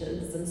with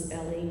letters and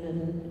spelling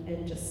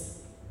and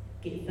just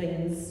get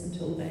things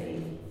until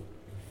they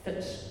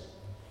fit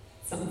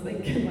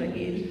something in my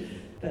head.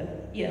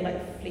 But yeah,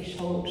 like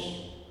threshold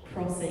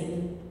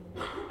crossing,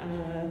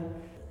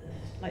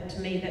 like to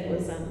me that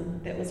was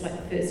like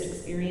the first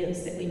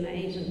experience that we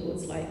made, and it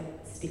was like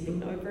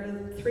stepping over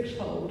a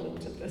threshold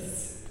into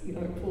this,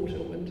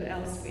 portal into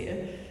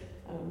elsewhere.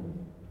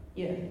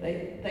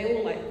 They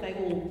all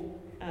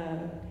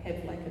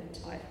have like a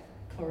tight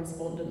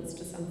correspondence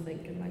to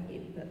something in my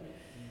head. But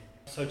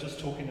so just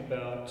talking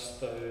about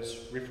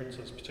those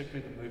references,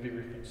 particularly the movie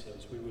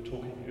references, we were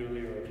talking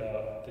earlier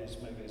about these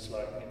movies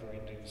like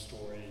Never-Ending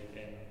Story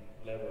and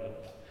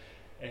Labyrinth,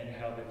 and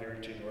how they're very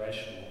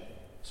generational.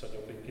 So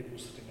there'll be people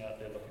sitting out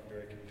there looking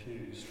very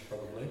confused,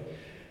 probably,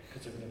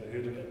 because they've never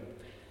heard of it.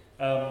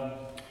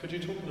 Could you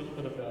talk a little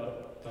bit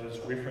about those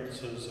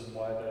references and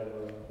why they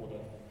were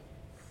important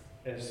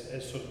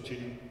as sort of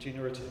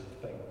generative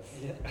things?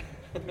 Yeah.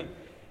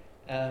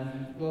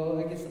 Well,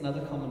 I guess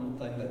another common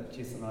thing that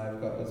Jess and I have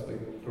got is we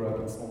grew up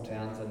in small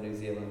towns in New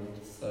Zealand,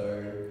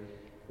 so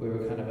we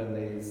were kind of in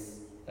these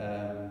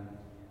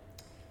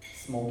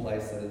small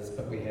places,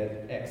 but we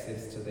had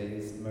access to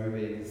these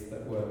movies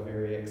that were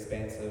very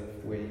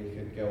expansive, where you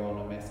could go on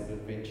a massive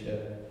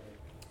adventure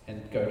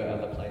and go to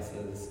other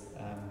places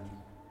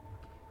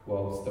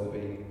while still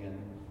being in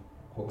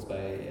Hawke's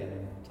Bay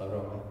and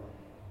Tauranga.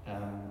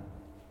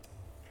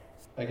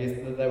 I guess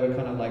they were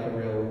kind of like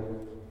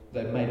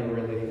they made a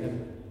really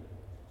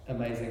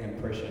amazing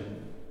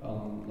impression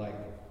on like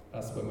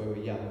us when we were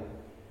young,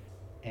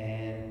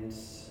 and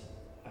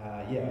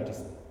I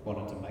just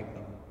wanted to make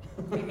them.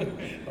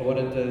 I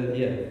wanted to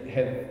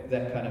have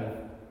that kind of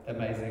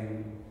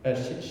amazing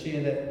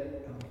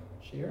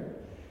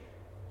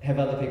have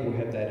other people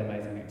have that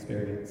amazing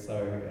experience.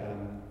 So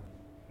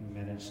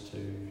managed to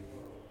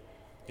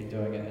be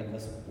doing it in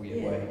this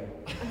weird way.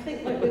 I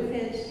think like we've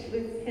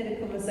had a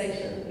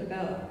conversation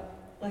about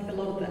like a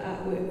lot of the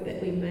artwork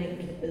that we make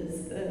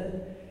is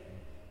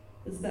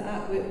the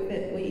artwork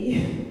that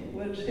we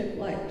would have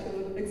liked to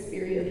have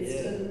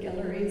experienced in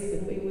galleries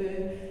when we were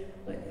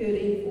like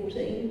 13,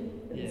 14.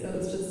 And so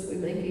it's just we're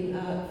making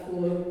art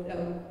for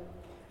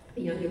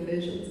the younger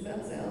versions of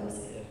ourselves.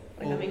 Yeah.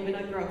 Like I mean, when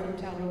I grew up in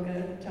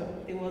Tauranga,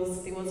 there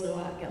was no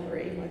art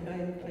gallery. Like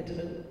I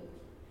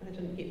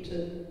didn't get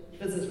to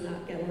visit an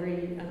art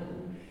gallery.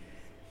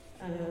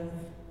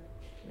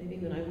 Maybe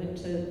when I went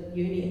to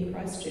uni in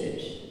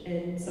Christchurch,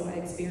 and so I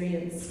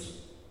experienced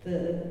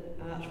the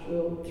art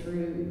world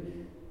through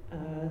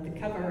the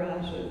cover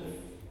art of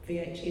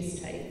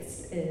VHS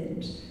tapes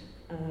and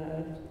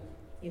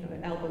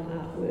album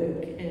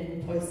artwork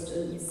and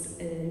posters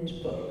and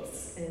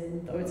books,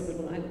 and those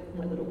were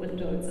my little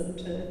windows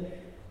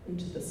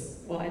into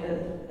this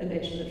wider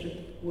imaginative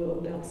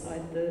world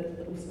outside the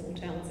little small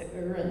towns that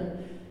we were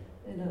in.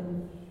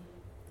 And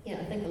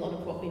I think a lot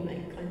of what we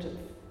make kind of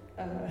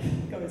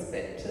goes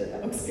back to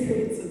our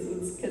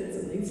experiences as kids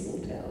in these small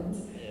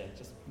towns. Yeah,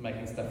 just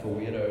making stuff for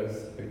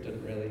weirdos who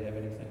didn't really have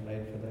anything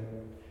made for them.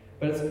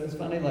 But it's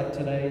funny, like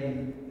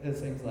today, it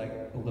seems like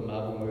all the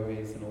Marvel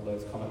movies and all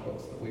those comic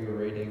books that we were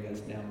reading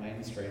is now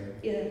mainstream.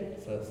 Yeah.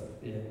 So it's,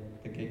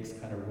 the geeks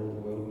kind of rule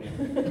the world now.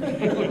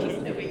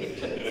 And we get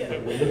to, make a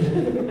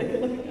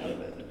living out of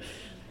it.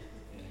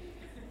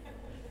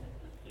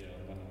 Yeah,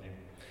 I'm one of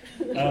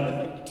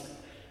them.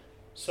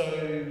 So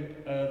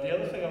the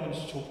other thing I wanted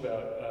to talk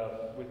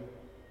about,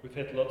 we've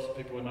had lots of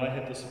people, and I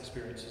had this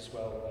experience as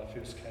well when I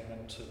first came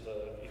into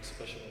the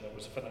exhibition when it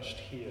was finished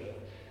here,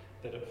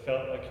 that it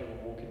felt like you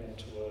were walking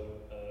into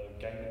a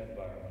gaming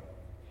environment.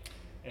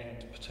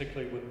 And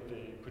particularly with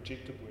the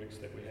projected works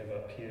that we have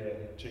up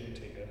here, Gene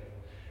Ticker,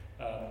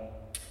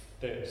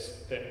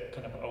 that's that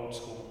kind of old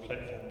school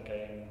platform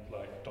game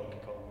like Donkey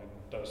Kong and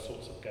those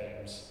sorts of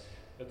games.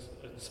 It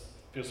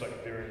feels like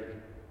a very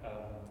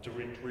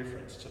direct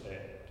reference to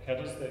that. How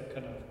does that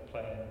kind of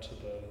play into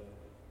the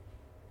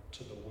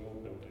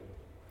world building?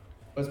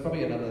 Well, it's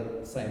probably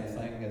another same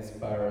thing as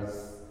far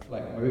as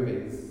like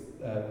movies.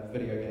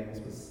 Video games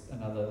was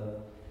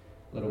another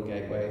little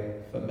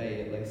gateway for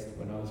me, at least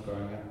when I was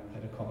growing up. I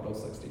had a Commodore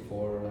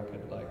 64 and I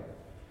could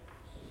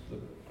the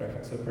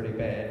graphics were pretty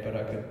bad, but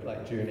I could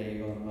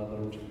journey on my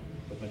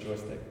with my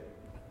joystick.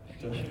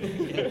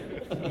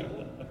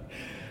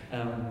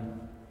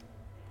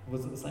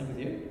 Was it the same with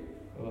you?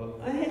 Or?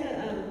 I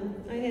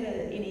had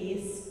a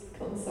NES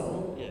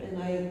console,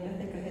 and I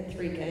think I had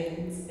 3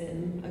 games,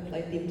 and I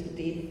played them to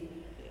death.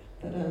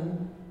 But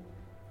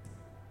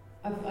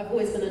I've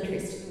always been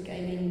interested in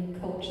gaming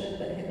culture,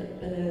 but haven't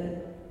been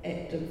an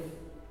active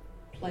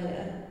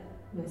player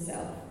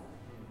myself.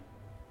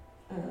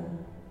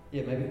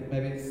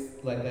 Maybe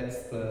it's like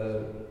that's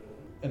the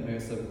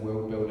immersive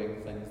world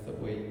building things that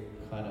we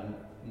kind of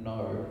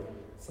know,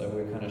 so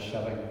we're kind of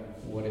shoving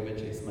whatever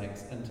Jess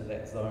makes into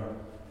that zone.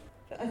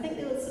 But I think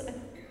there was,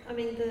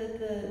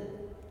 the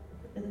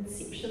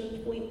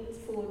inception point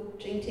for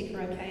Gene Tech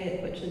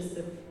Archaic, which is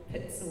the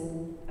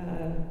pixel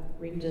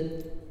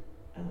rendered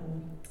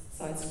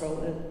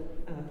side-scroller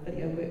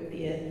video work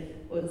there,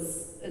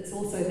 it's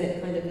also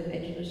that kind of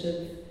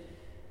imaginative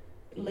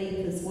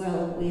leap as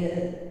well,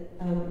 where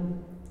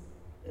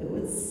it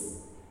was,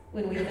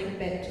 when we think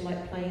back to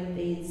playing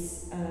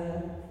these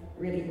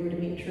really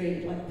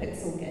rudimentary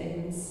pixel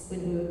games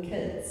when we were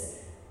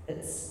kids,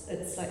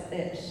 it's like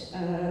that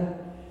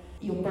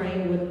your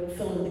brain would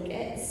fill in the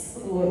gaps,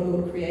 or it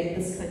would create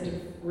this kind of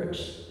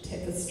rich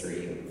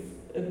tapestry of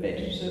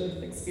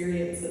imaginative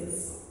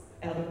experiences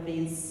out of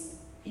these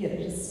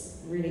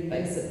just really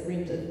basic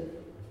rendered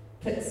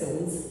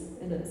pixels,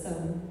 and it's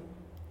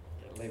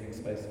leaving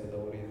space for the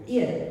audience.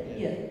 Yeah,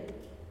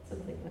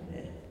 something like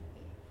that.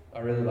 I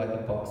really like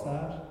the box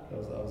art. I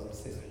was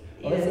obsessed.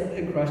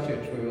 In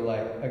Christchurch, we were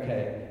like,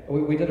 okay,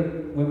 we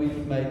did when we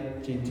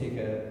made Gene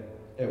Ticker,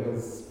 it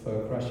was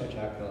for Christchurch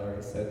Art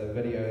Gallery, so the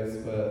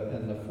videos were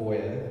in the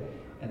foyer,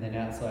 and then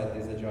outside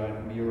there's a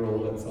giant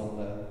mural that's on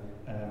the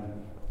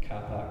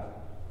car park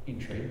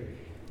entry.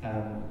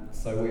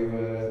 So we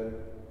were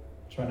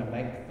trying to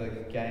make the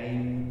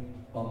game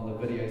on the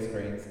video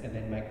screens and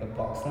then make the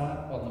box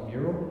art on the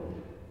mural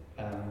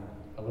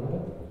a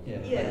little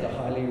bit. Like the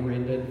highly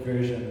rendered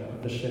version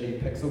of the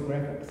shitty pixel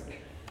graphics.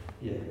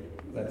 Yeah,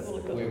 that's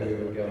where we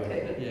were going.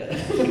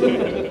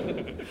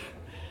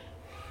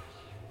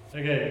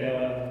 Okay, now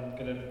I'm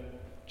going to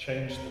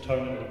change the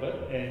tone a little bit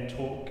and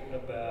talk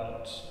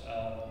about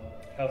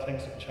how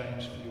things have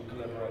changed for your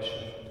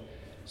collaboration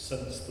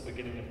since the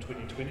beginning of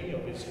 2020.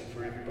 Obviously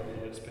for everybody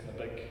it's been a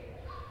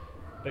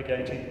big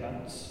 18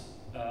 months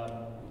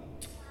for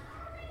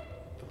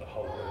the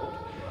whole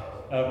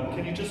world.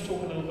 Can you just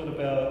talk a little bit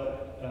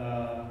about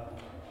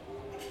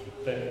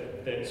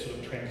that sort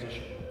of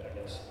transition, I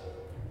guess?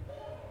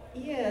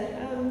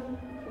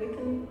 We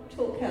can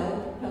talk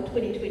how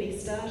 2020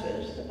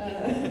 started.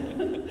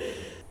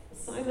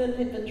 Simon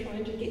had been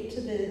trying to get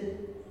to the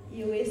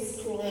US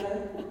for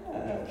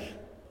a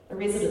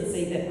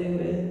residency that we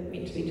were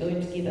meant to be doing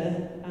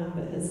together,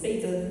 but his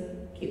visa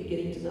kept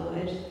getting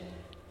denied,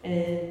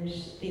 and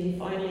then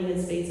finally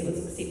his visa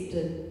was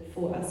accepted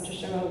for us to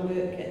show our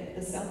work at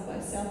the South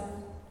by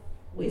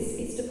Southwest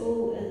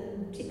Festival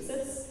in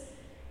Texas.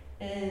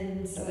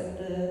 And so at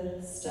the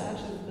start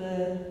of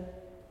the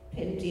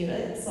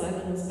pandemic,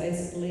 Simon was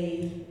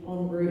basically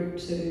en route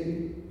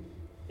to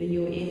the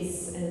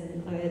US,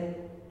 and I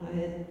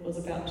was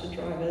about to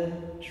drive a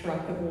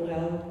truck of all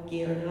our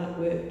gear and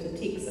artwork to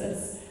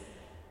Texas,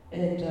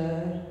 and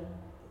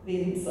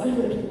then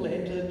Simon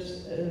landed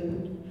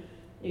in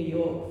New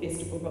York,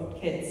 festival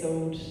got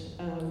cancelled,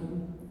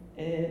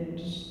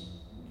 and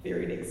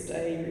very next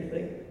day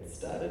everything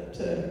started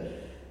to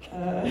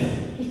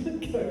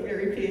go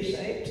very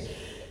pear-shaped.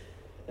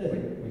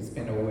 We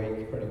spent a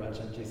week pretty much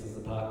in Jess's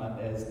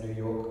apartment as New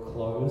York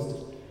closed.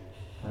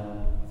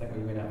 I think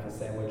we went out for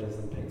sandwiches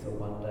and pizza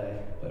one day,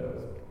 but it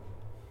was,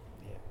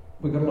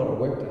 we got a lot of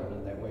work done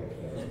in that week.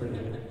 That was pretty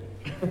good.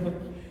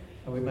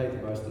 And we made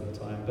the most of the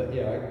time. But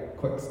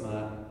quick,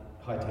 smart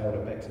hightailed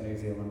it back to New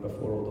Zealand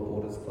before all the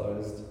borders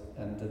closed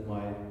and did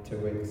my 2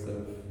 weeks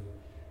of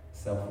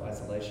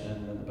self-isolation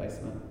in the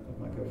basement of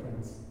my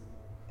girlfriend's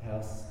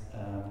house.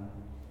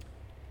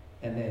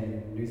 And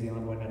then New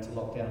Zealand went into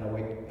lockdown a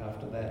week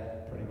after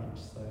that, pretty much.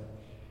 So,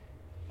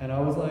 and I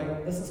was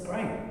like, this is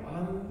great.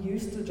 I'm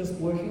used to just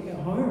working at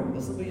home.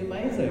 This will be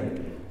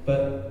amazing.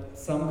 But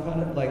some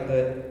kind of like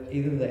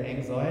either the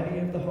anxiety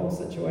of the whole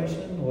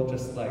situation or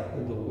just like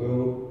all the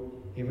world,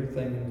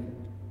 everything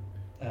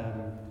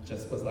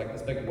just was like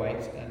this big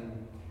weight,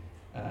 and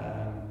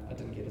I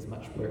didn't get as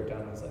much work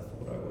done as I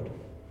thought I would.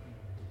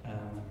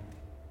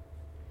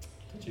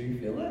 Did you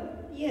feel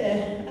that?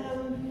 Yeah,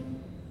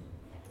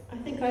 I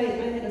think I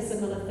had a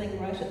similar thing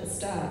right at the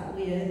start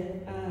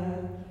where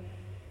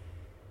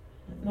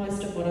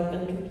most of what I've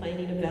been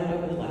complaining about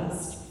over the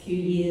last few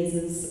years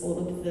is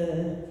all of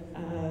the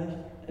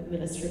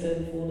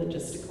administrative or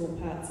logistical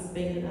parts of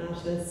being an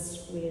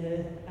artist,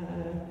 where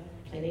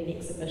planning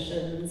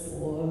exhibitions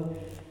or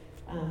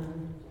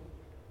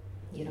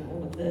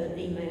all of the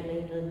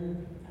emailing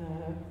and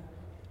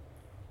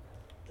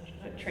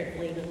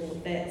travelling and all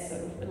of that. So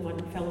in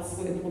one fell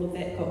swoop, all of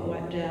that got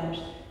wiped out,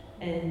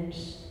 and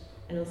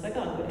I was like,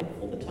 oh, I'm going to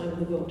have all the time in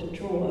the world to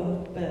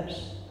draw. But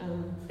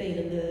being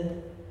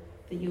in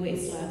the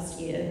US last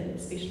year,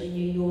 especially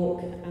New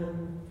York,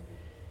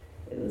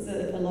 it was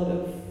a lot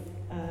of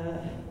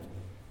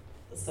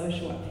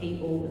social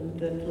upheaval and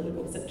the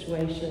political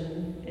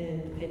situation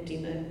and the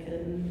pandemic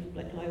and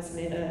Black Lives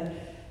Matter,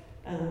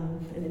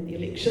 and then the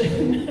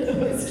election. It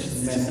was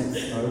just massive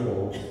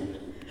snowball.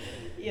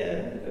 Yeah,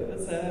 it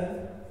was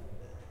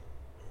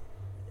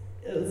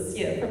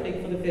probably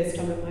for the first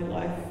time in my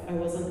life I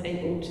wasn't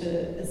able to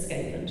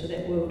escape into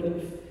that world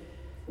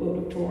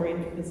of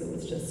drawing, because it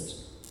was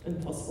just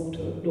impossible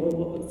to ignore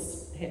what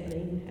was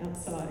happening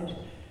outside.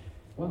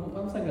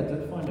 One thing I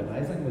did find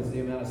amazing was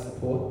the amount of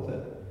support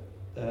that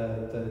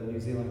the New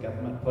Zealand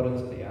government put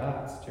into the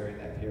arts during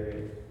that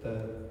period.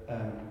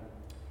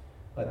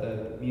 Like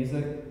the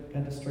music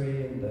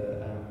industry and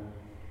the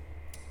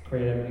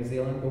Creative New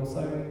Zealand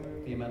also,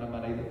 the amount of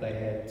money that they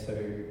had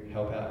to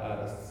help out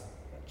artists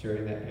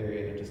during that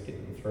period and just get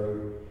them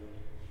through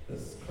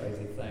this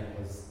crazy thing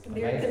was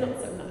America, amazing.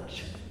 not so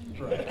much.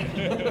 Right.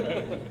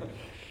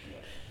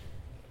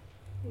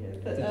 Yeah,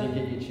 but, did you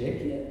get your check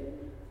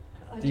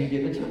yet? Do you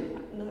get the check?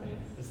 No.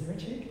 Is there a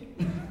check?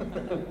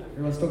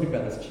 Everyone's talking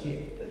about this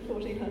check. The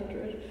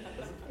 1,400.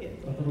 Yeah.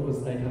 I thought it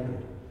was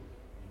 800.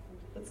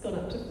 It's gone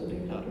up to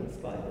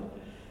 1,400 by then.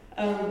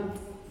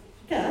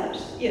 But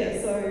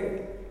yeah, so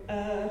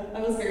I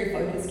was very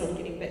focused on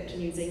getting back to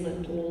New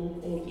Zealand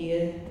all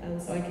year.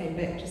 So I came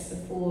back just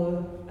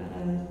before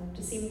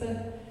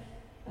December.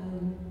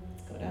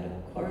 Got out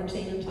of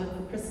quarantine in time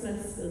for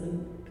Christmas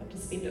and got to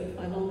spend it with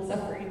my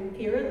long-suffering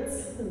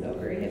parents, and they were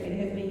very happy to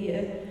have me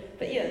here.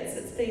 But yeah,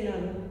 it's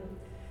been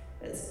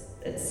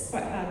it's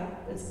quite hard.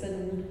 It's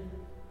been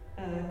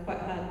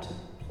quite hard to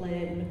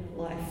plan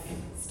life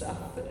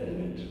stuff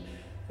and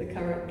the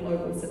current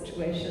global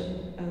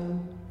situation.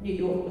 New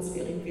York was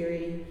feeling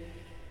very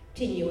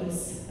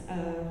tenuous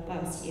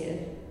last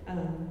year.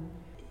 I'm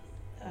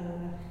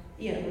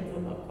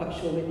not quite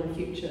sure where my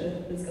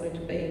future is going to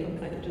be, and I'm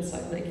kind of just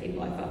like making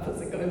life up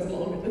as it goes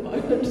along at the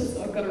moment.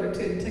 So I've got a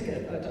return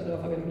ticket. I don't know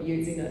if I'm going to be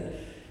using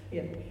it.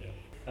 Yeah.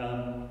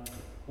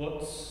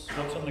 What's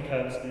on the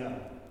cards now?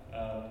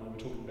 We were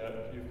talking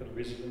about you've got a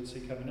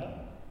residency coming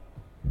up.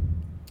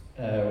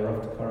 We're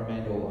off to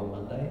Coromandel on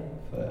Monday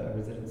for a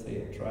residency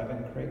at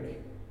Driving Creek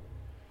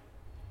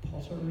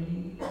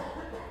Pottery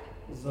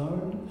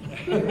Zone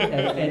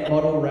at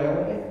Model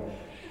Railway.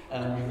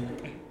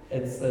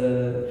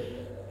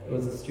 It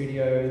was a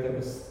studio it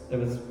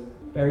was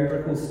Barry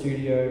Brickell's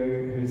studio,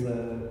 who's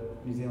a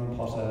New Zealand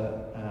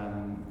potter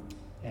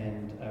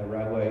and a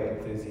railway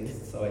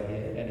enthusiast, so I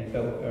hear, and he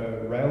built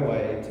a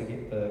railway to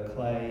get the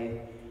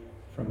clay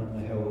from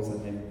in the hills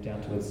and then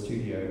down to his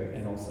studio,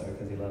 and also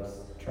because he loves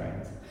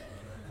trains.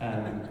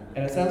 And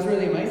it sounds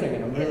really amazing,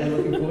 and I'm really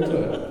looking forward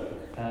to it.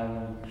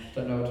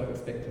 Don't know what to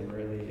expect, I'm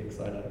really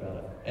excited about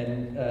it.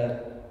 And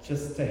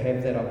just to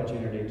have that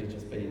opportunity to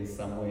just be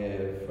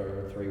somewhere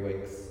for 3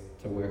 weeks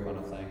to work on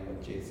a thing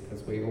with Jess,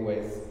 because we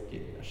always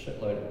get a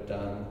shitload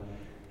done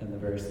in the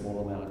very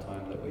small amount of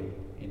time that we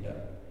end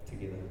up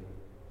together.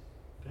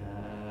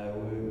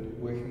 We're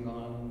working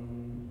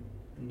on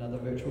another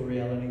virtual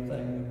reality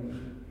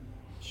thing,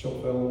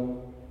 short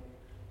film,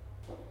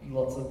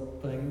 lots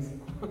of things.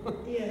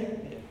 Yeah.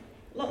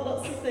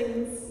 Lots of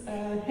things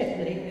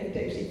happening. We have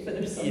to actually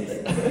finish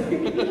something.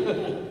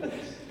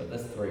 But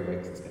this 3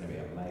 weeks is going to be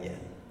amazing.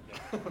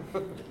 Yeah.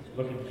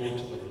 Looking forward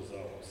to the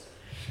results.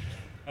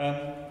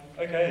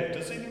 Okay,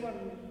 does anyone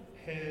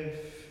have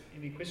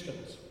any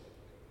questions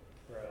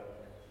for our...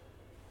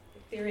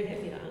 Very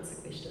happy to answer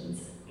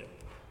questions. Yep.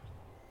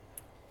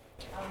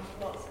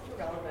 Not super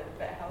relevant,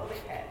 but how are the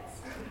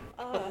cats?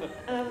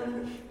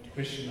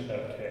 Question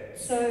about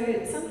cats. So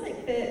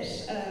something that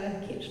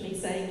kept me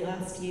sane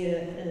last year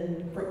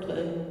in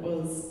Brooklyn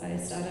was I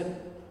started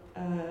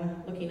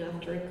looking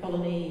after a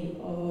colony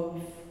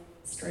of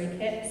stray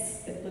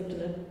cats that lived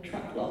in a truck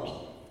truck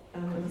lot.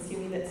 I'm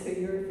assuming that's who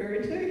you're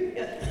referring to.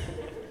 Yeah.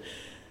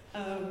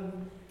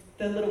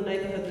 The little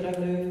neighbourhood that I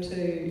moved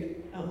to,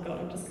 oh god,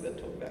 I'm just going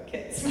to talk about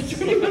cats for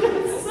 20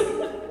 minutes.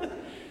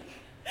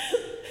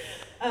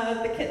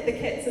 The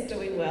cats are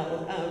doing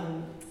well.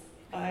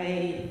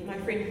 My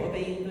friend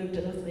Bobby moved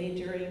in with me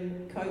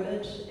during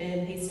COVID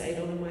and he stayed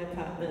on in my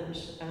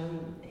apartment.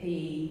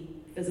 He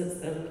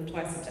visits them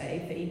twice a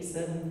day, feeds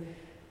them.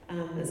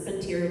 It's been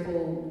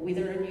terrible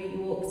weather in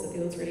New York, so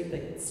there was really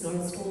big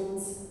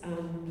snowstorms,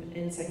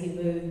 and so he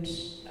moved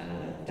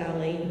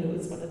Darlene, who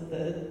was one of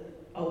the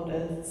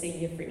older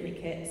senior friendly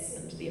cats,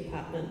 into the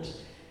apartment,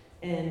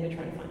 and we're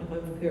trying to find a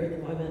home for her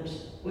at the moment.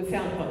 We've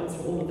found homes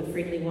for all of the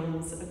friendly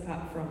ones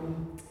apart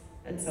from,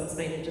 and so it's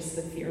mainly just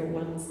the feral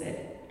ones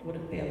that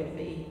wouldn't be able to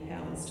be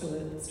housed who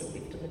are still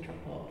left in the truck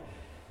lot.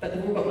 But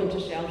they've all got winter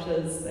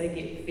shelters, they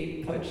get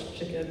fed poached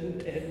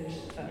chicken, and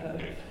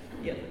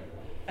yeah.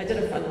 I did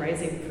a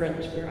fundraising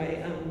print where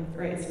I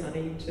raised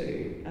money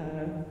to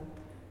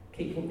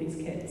keep all these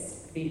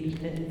cats fed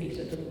and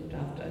vetted and looked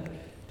after.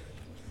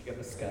 You got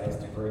the scars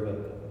to prove it.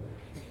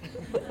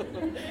 I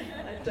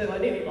do, I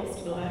nearly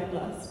lost an eye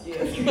last year.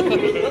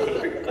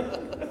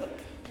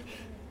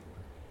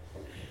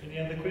 Any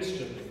other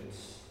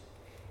questions?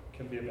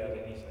 Can be about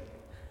anything,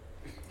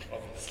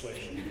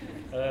 obviously.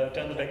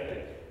 Down the back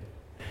there.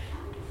 Do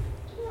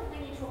you know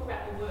when you talk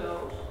about the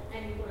world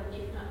and you've got a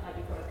definite, like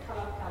you've got a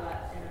colour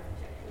palette and a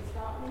particular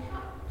style, I mean,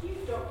 how do you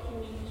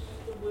document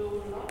the world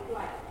a lot?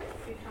 Like, if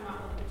you come up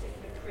with a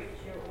particular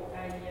creature or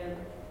alien,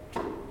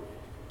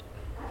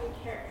 are there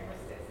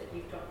characteristics that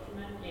you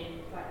document and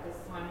like the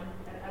Simon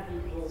and other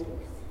rules?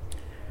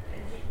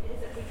 And has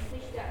it been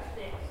fleshed out to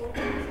that sort,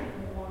 or is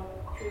it more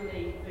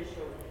purely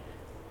visual?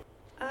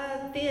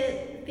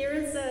 There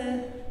is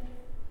a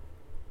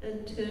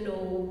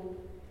internal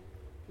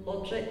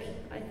logic,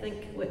 I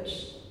think,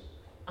 which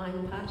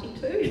I'm party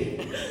to.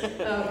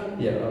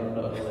 Yeah, I'm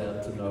not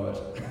allowed to know it.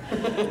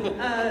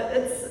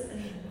 It's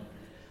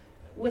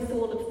with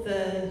all of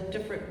the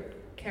different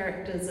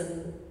characters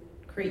and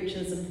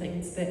creatures and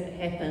things that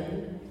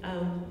happen.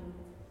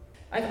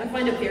 I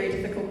find it very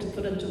difficult to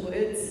put into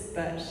words,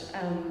 but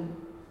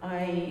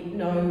I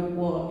know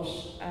what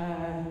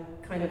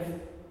kind of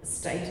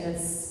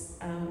status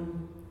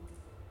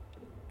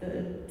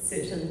the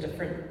certain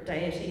different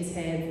deities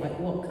have, like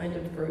what kind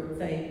of group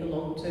they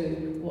belong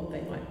to, what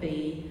they might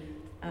be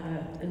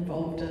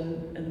involved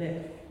in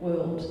that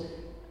world.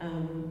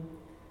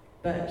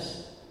 But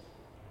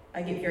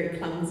I get very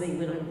clumsy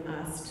when I'm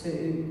asked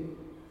to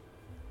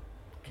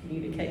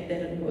communicate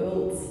that in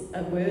words.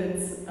 That's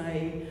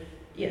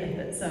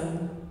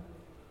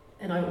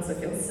and I also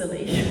feel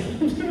silly.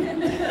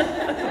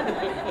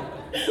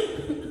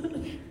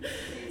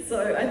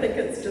 So I think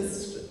it's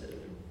just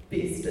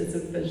best as a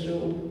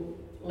visual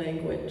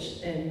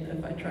language, and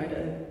if I try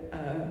to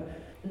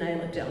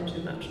nail it down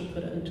too much and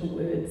put it into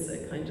words,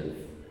 it kind of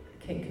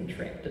can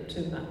contract it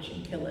too much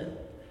and kill it.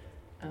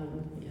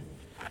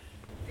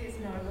 There's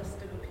no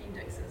list of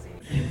appendixes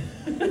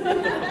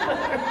anymore.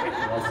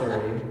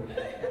 Glossary.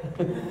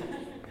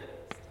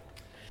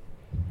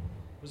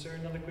 Was there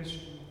another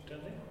question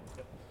down there?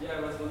 Yep. Yeah, I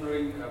was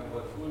wondering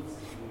what tools do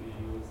you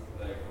use,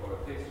 like for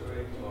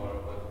texturing, or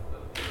what the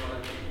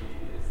technology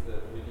is the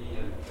 3D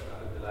and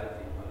the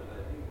lighting, how the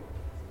lighting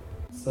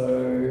works? So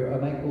I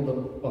make all the,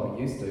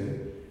 used to,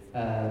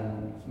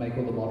 make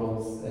all the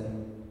models and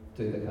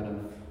do the kind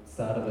of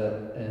start of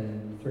it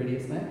in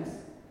 3ds Max.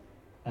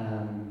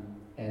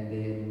 And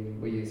then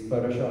we use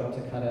Photoshop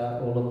to cut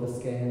out all of the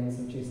scans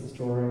of Jess's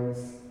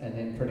drawings, and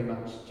then pretty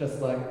much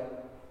just like,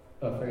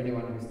 for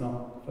anyone who's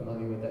not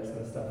familiar with that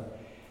sort of stuff,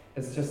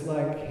 it's just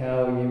like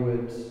how you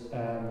would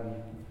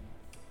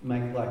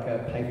make like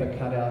a paper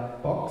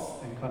cutout box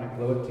and kind of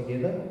glue it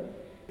together.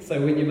 So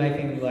when you're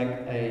making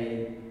like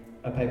a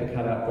paper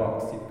cutout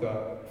box, you've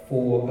got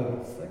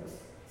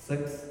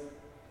six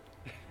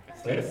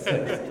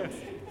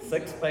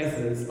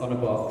faces on a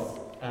box,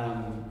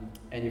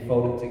 and you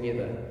fold it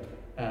together.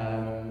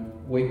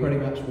 We pretty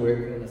much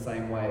work in the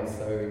same way,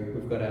 so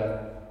we've got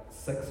our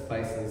 6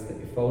 faces that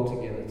you fold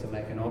together to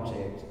make an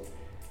object,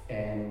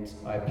 and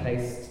I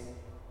paste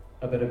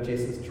a bit of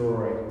Jess's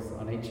drawings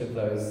on each of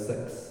those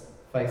 6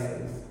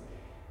 faces,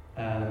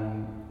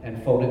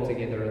 and fold it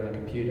together in the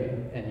computer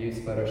and use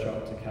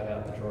Photoshop to cut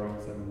out the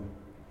drawings and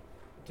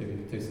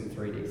do some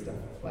 3D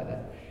stuff like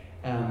that.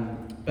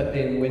 But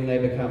then when they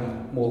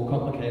become more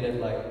complicated,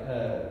 like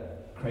a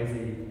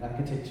crazy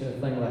architecture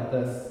thing like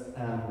this,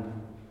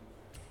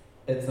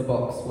 it's a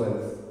box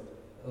with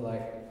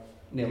like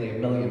nearly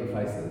 1 million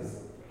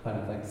faces kind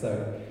of thing.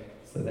 So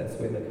that's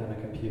where the kind of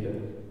computer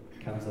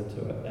comes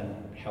into it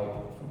and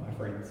help from my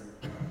friends.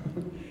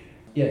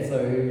 Yeah,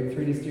 so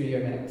 3D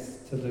Studio Max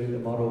to do the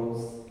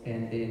models,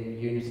 and then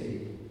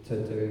Unity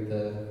to do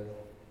the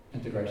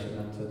integration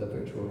into the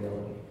virtual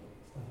reality.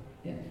 So,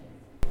 yeah.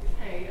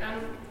 Hey,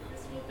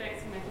 first of all,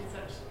 thanks for making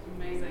such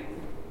amazing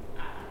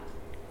art.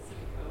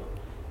 Super cool.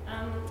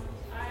 I'm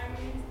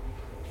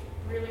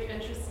really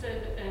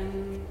interested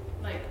in,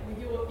 like,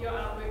 your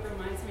artwork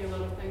reminds me a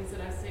lot of things that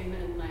that I've seen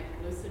in like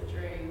lucid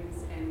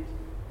dreams and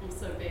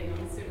also being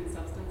on certain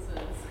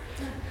substances.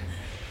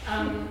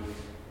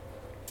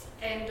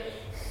 And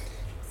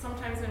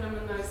sometimes when I'm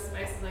in those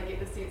spaces, I get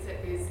the sense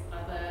that there's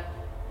other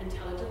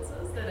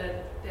intelligences that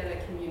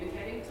are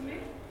communicating to me.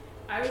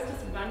 I was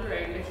just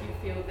wondering if you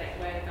feel that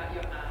way about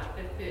your art,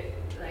 if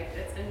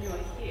it's in your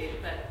head,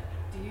 but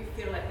do you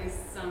feel like there's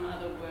some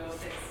other world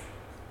that's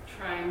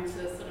trying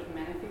to sort of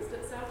manifest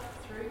itself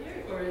through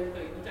you, or you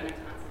don't have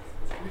to answer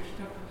this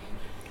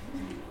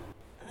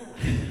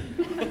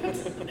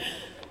question?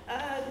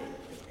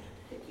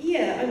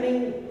 Yeah, I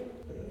mean,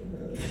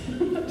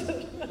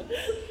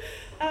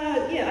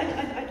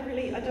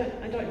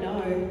 I don't know,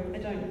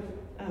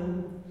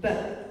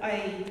 but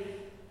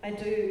I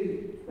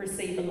do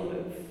receive a lot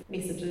of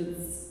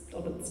messages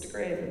on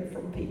Instagram and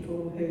from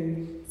people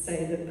who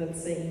say that they've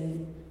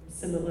seen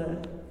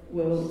similar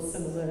worlds,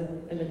 similar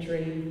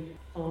imagery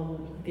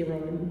on their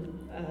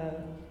own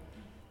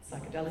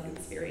psychedelic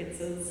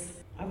experiences.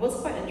 I was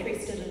quite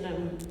interested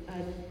in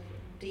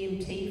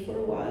DMT for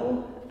a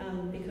while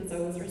because I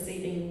was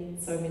receiving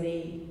so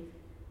many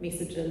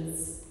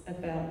messages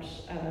about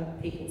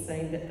people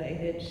saying that they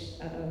had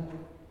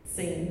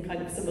seen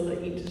kind of similar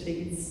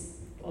entities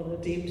on a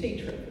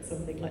DMT trip or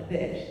something like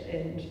that,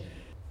 and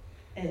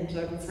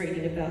I was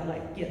reading about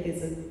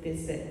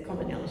there's that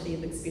commonality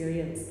of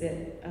experience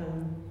that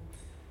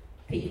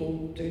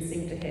people do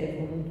seem to have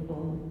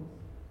on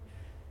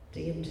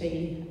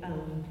DMT,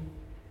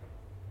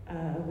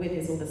 where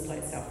there's all this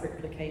like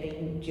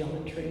self-replicating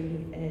geometry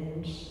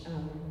and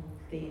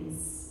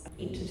these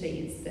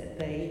entities that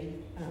they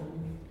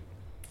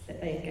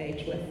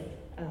engage with.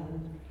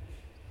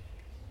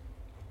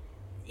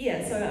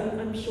 So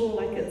I'm sure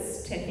like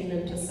it's tapping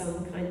into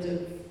some kind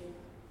of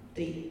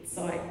deep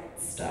psych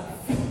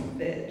stuff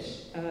that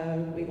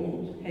we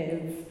all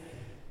have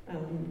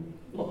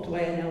locked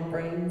away in our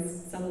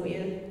brains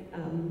somewhere.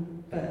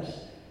 But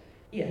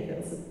that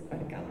was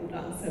quite a garbled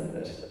answer,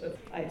 but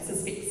I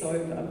suspect so,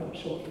 but I'm not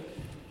sure.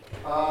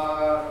 I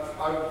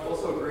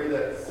also agree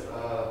that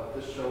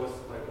this show was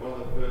like one of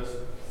the first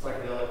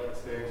psychedelic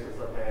experiences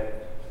I've had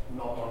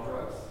not on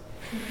drugs.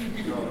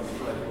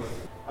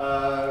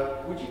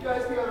 Would you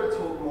guys be able to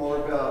talk more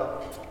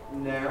about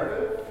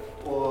narrative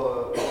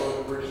or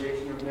the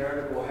rejection of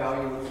narrative, or how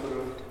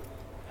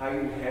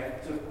you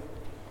have to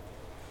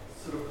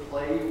sort of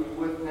play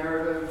with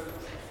narrative?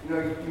 You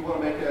want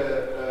to make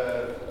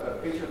a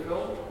feature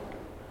film,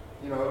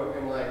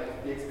 and like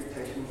the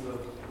expectations of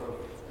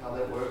how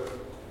that works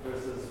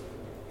versus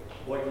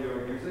what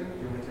you're using,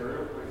 your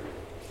material.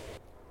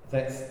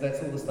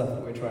 That's all the stuff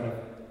that we're trying to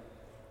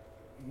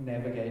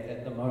navigate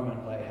at the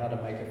moment, like how to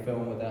make a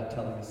film without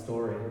telling a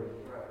story.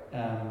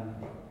 Right.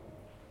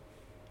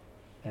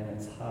 And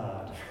it's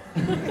hard.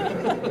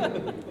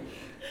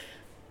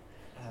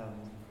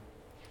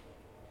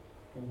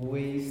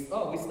 We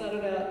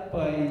started out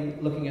by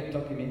looking at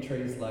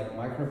documentaries like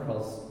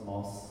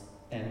Microcosmos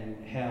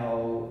and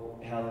how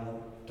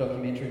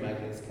documentary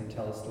makers can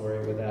tell a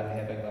story without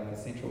having like a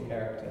central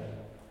character,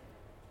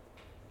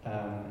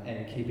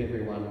 and keep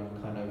everyone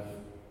kind of.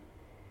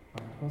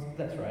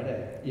 That's right,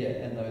 yeah,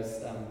 and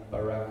those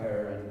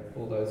Baraka and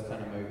all those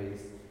kind of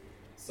movies.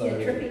 So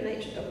trippy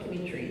nature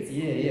documentaries.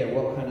 Yeah,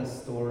 what kind of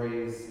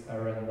stories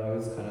are in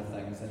those kind of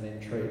things, and then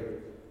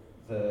treat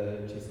the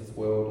Jesus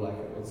world like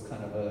it was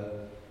kind of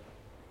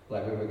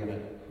like we were going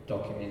to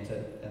document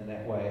it in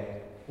that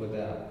way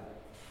without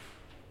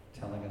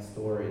telling a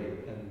story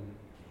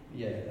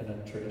in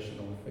a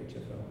traditional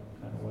feature film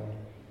kind of way.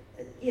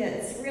 Yeah,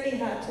 it's really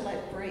hard to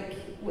like break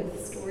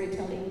with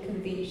storytelling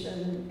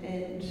convention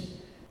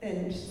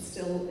and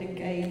still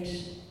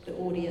engage the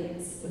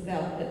audience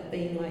without it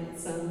being like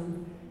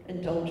some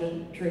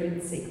indulgent dream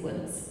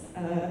sequence.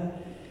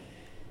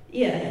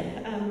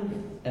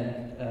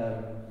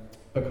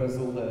 Because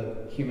all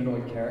the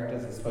humanoid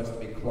characters are supposed to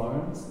be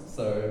clones,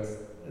 so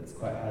it's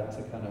quite hard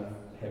to kind of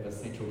have a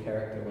central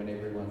character when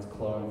everyone's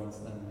clones,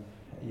 and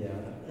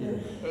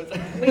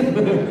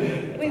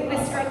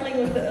we're struggling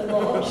with it a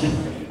lot.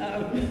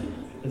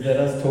 Is that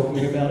us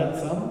talking about it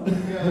some?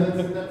 Yeah,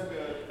 that's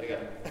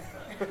good.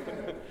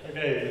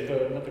 Okay, we've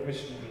got another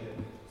question here.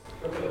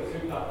 Okay, a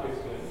two-part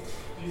question.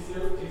 Do you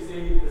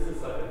see this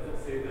is like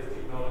infancy, this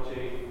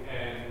technology,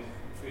 and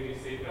where do you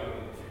see it going in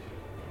the future?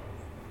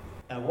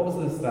 What was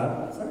the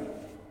start? Sorry? Do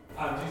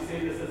you see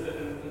this as an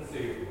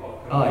infancy of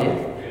VR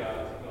technology?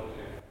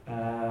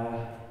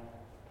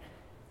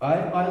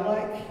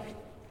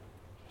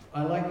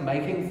 I like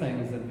making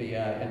things in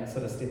VR and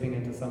sort of stepping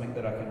into something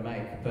that I can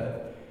make,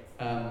 but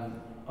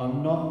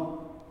I'm not.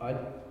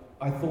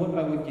 I thought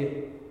I would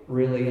get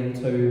really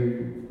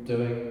into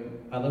doing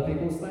other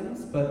people's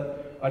things,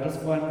 but I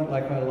just find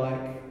like I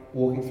like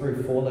walking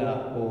through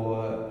Fallout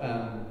or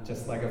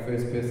just like a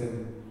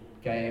first-person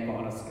game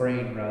on a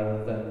screen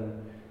rather than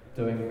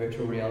doing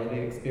virtual reality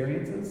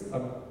experiences.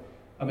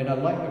 I mean, I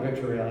like the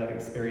virtual reality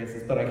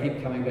experiences, but I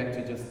keep coming back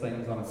to just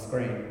things on a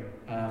screen.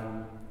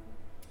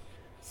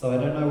 So I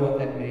don't know what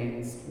that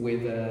means,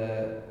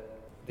 whether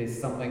there's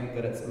something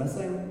that it's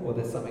missing, or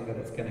there's something that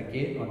it's going to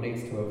get or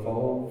needs to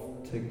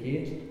evolve to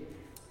get,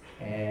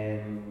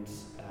 and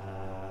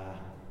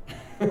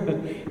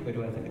where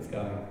do I think it's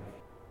going?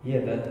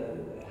 Yeah,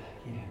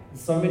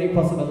 so many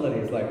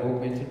possibilities, like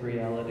augmented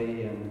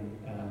reality and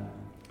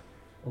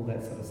all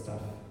that sort of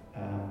stuff.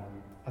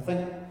 I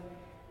think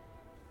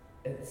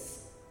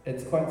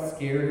it's quite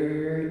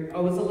scary. I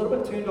was a little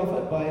bit turned off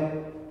it by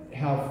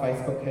how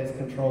Facebook has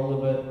control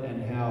of it,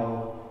 and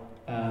how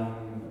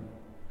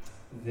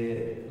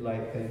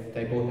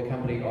they bought the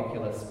company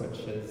Oculus, which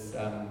is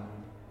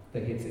the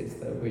headsets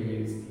that we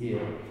use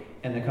here,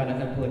 and the kind of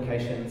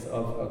implications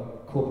of a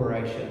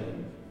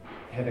corporation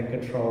having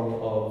control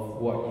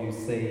of what you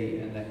see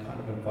in that kind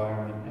of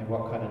environment, and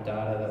what kind of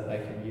data that they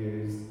can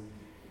use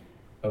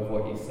of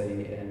what you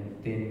see, and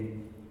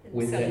then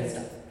And sell you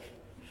stuff.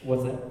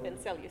 What's that? And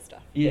sell you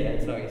stuff. Yeah,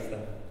 and sell you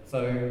stuff.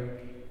 So,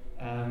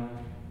 I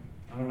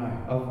don't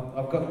know,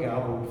 I've got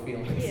garbled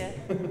feelings. Yeah,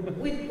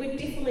 we're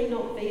definitely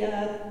not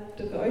VR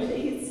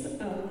devotees.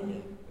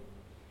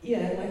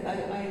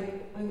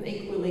 I'm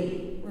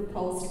equally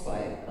repulsed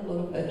by a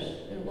lot of it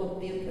and a lot of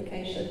the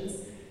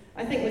implications.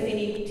 I think with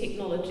any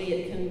technology,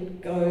 it can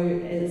go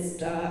as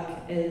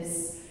dark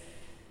as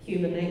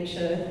human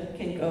nature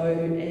can go,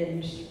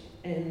 and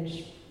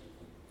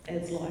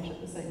as light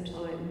at the same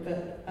time.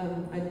 But I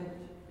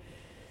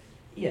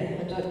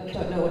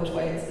don't know which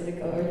way it's going to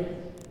go.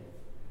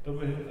 But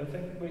I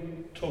think we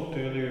talked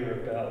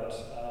earlier about,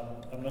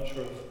 I'm not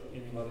sure if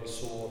anybody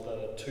saw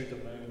the To the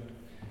Moon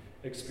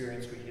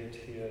experience we had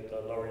here,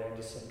 the Laurie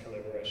Anderson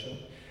collaboration,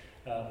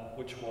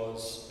 which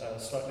was a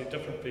slightly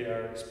different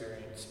VR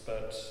experience,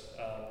 but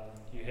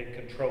you had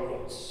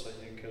controllers, so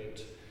you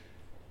could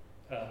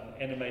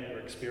animate your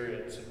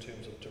experience in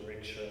terms of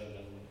direction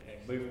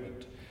and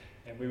movement.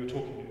 And we were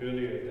talking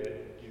earlier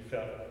that you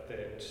felt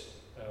that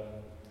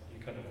you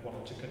kind of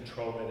wanted to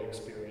control that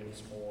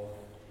experience more.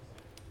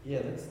 Yeah,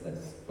 it's a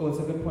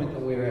good point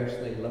that we're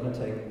actually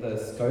limiting the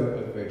scope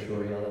of virtual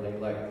reality.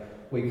 Like,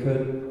 we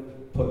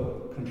could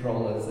put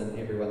controllers in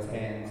everyone's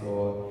hands,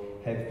 or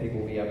have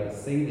people be able to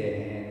see their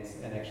hands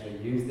and actually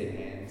use their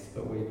hands,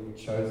 but we've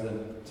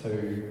chosen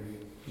to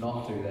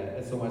not do that.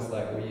 It's almost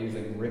like we're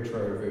using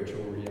retro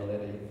virtual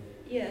reality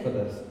for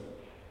this.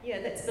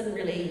 Yeah, that's been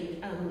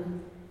really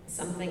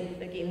something,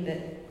 again,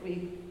 that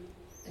we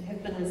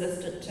have been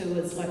resistant to,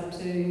 is like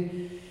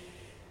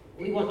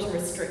we want to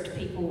restrict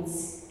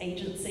people's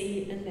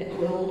agency in that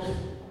world,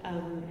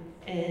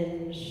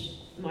 and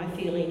my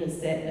feeling is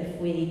that if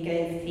we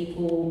gave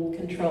people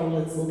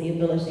controllers or the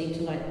ability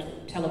to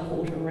like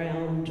teleport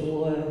around,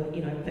 or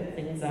pick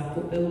things up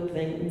or build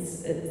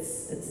things,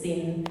 it's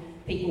then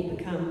people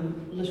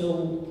become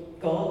little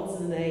gods,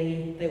 and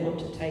they want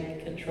to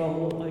take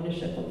control or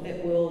ownership of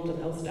that world, and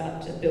they'll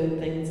start to build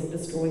things or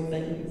destroy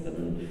things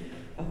and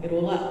fuck it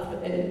all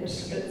up, and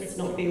it's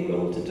not their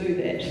world to do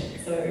that.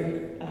 So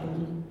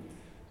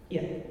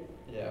yeah,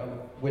 I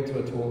went to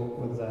a talk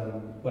with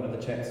one of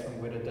the chaps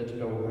from Weta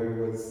Digital,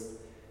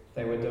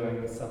 they were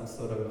doing some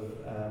sort of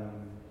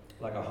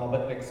like a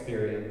Hobbit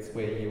experience,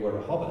 where you were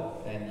a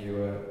hobbit and you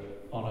were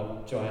on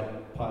a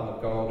giant pile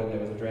of gold and there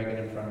was a dragon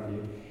in front of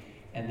you,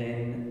 and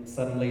then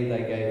suddenly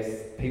they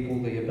gave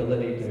people the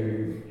ability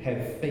to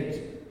have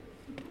feet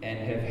and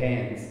have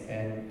hands,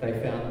 and they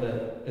found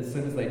that as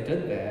soon as they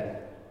did that,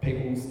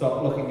 people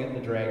stopped looking at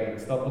the dragon,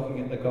 stopped looking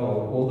at the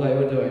gold. All they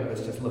were doing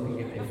was just looking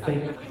at their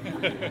feet.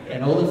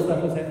 And all this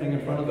stuff was happening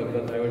in front of them,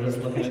 but they were just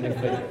looking at their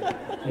feet.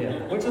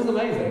 Yeah, which is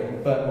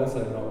amazing, but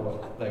also not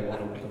what they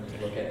wanted them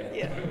to look at.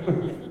 Yeah.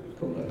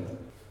 Cool though.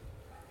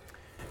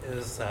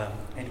 Is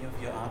any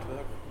of your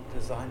artwork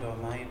designed or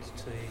made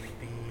to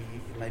be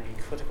maybe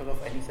critical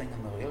of anything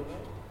in the real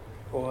world?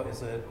 Or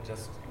is it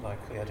just like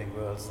creating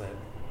worlds that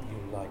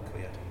you like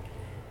creating?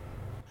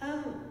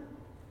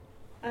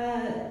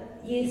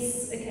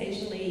 Yes,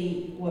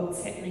 occasionally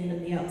what's happening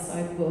in the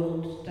outside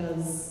world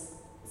does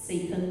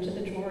seep into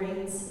the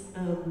drawings.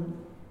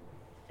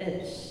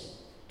 It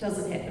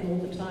doesn't happen all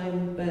the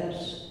time, but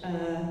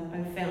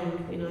I've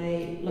found when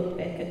I look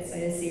back at,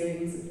 say, a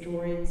series of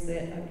drawings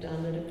that I've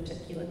done at a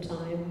particular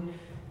time,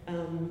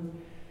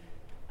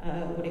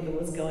 whatever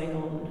was going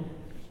on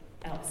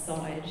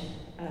outside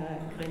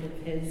kind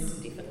of has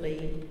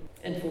definitely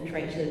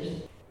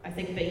infiltrated. I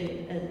think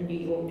being in New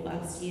York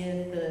last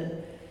year,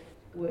 the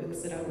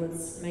works that I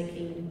was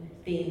making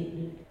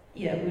then,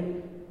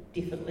 would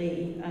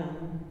definitely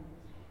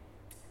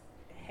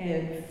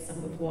have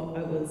some of what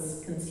I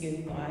was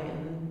consumed by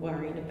and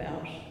worried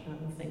about,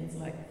 things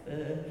like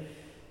the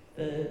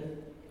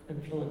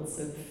influence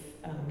of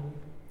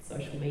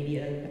social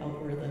media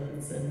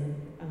algorithms and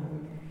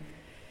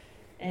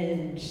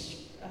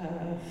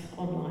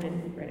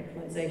online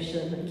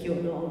radicalisation and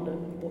QAnon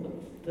and all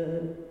of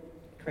the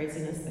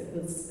craziness that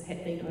was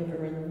happening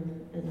over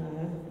in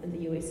the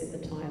US at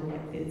the time.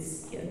 Like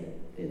there's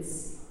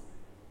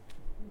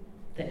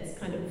that's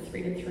kind of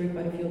threaded through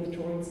quite a few of the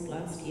drawings of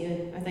last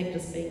year. I think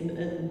just being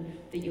in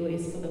the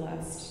US for the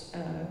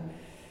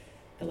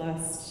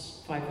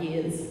last 5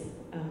 years,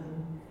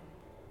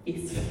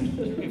 Yes.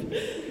 And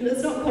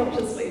it's not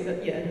consciously,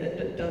 but yeah,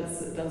 it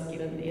does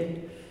get in there.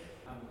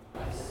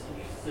 I'm just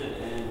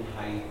interested in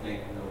how you think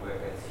the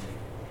work as you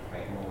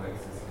create more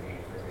works is going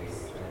to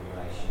progress in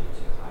relation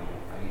to how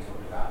you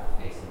talk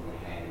about facing the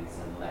hands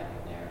and lack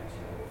of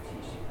narrative,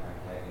 teaching our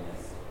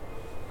protagonist.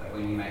 But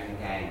when you make a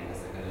game,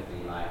 is it going to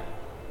be like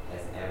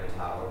as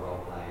avatar or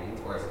role playing,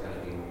 or is it going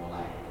to be more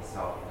like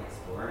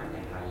self-exploring,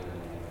 and how are you going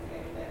to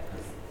navigate that?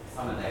 Because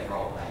some of that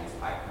role playing is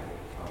quite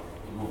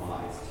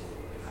normalised to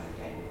the kind of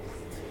game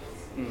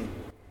experience.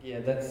 Yeah,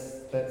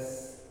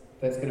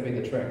 that's going to be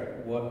the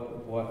trick.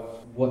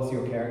 What's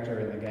your character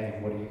in the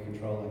game? What are you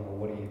controlling, or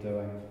what are you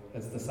doing?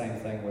 It's the same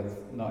thing with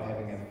not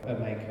having a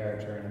main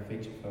character in a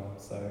feature film.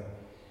 So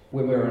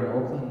when we were in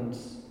Auckland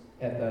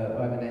at the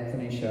Ivan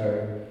Anthony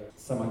show,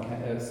 someone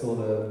saw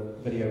the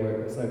video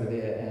where it was over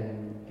there,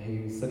 and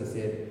he sort of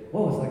said,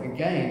 "Oh, it's like a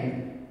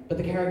game, but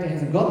the character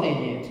hasn't got there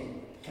yet."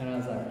 And I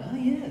was like, "Oh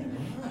yeah."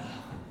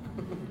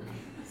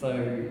 So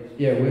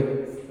yeah,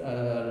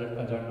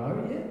 I don't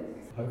know yet.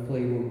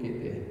 Hopefully we'll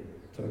get there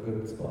to a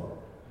good spot.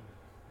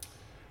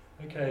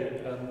 Okay,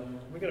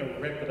 we're going to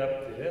wrap it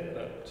up there,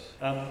 but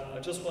I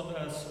just want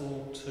us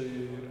all to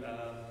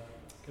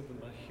give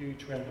them a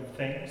huge round of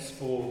thanks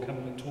for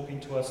coming and talking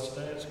to us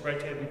today. It's great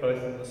to have you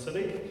both in the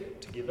city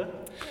together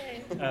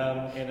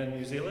and in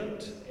New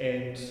Zealand.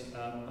 And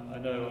I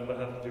know on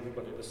behalf of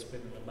everybody, this has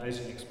been an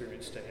amazing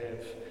experience to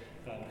have,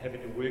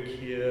 having your work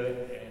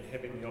here and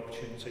having the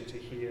opportunity to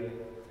hear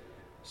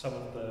some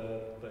of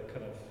the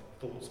kind of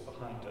thoughts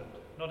behind it.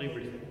 Not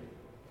everything,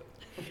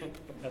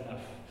 but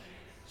enough.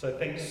 So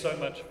thanks so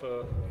much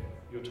for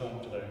your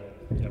time today.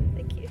 Yep.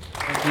 Thank you.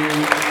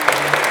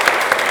 Thank you.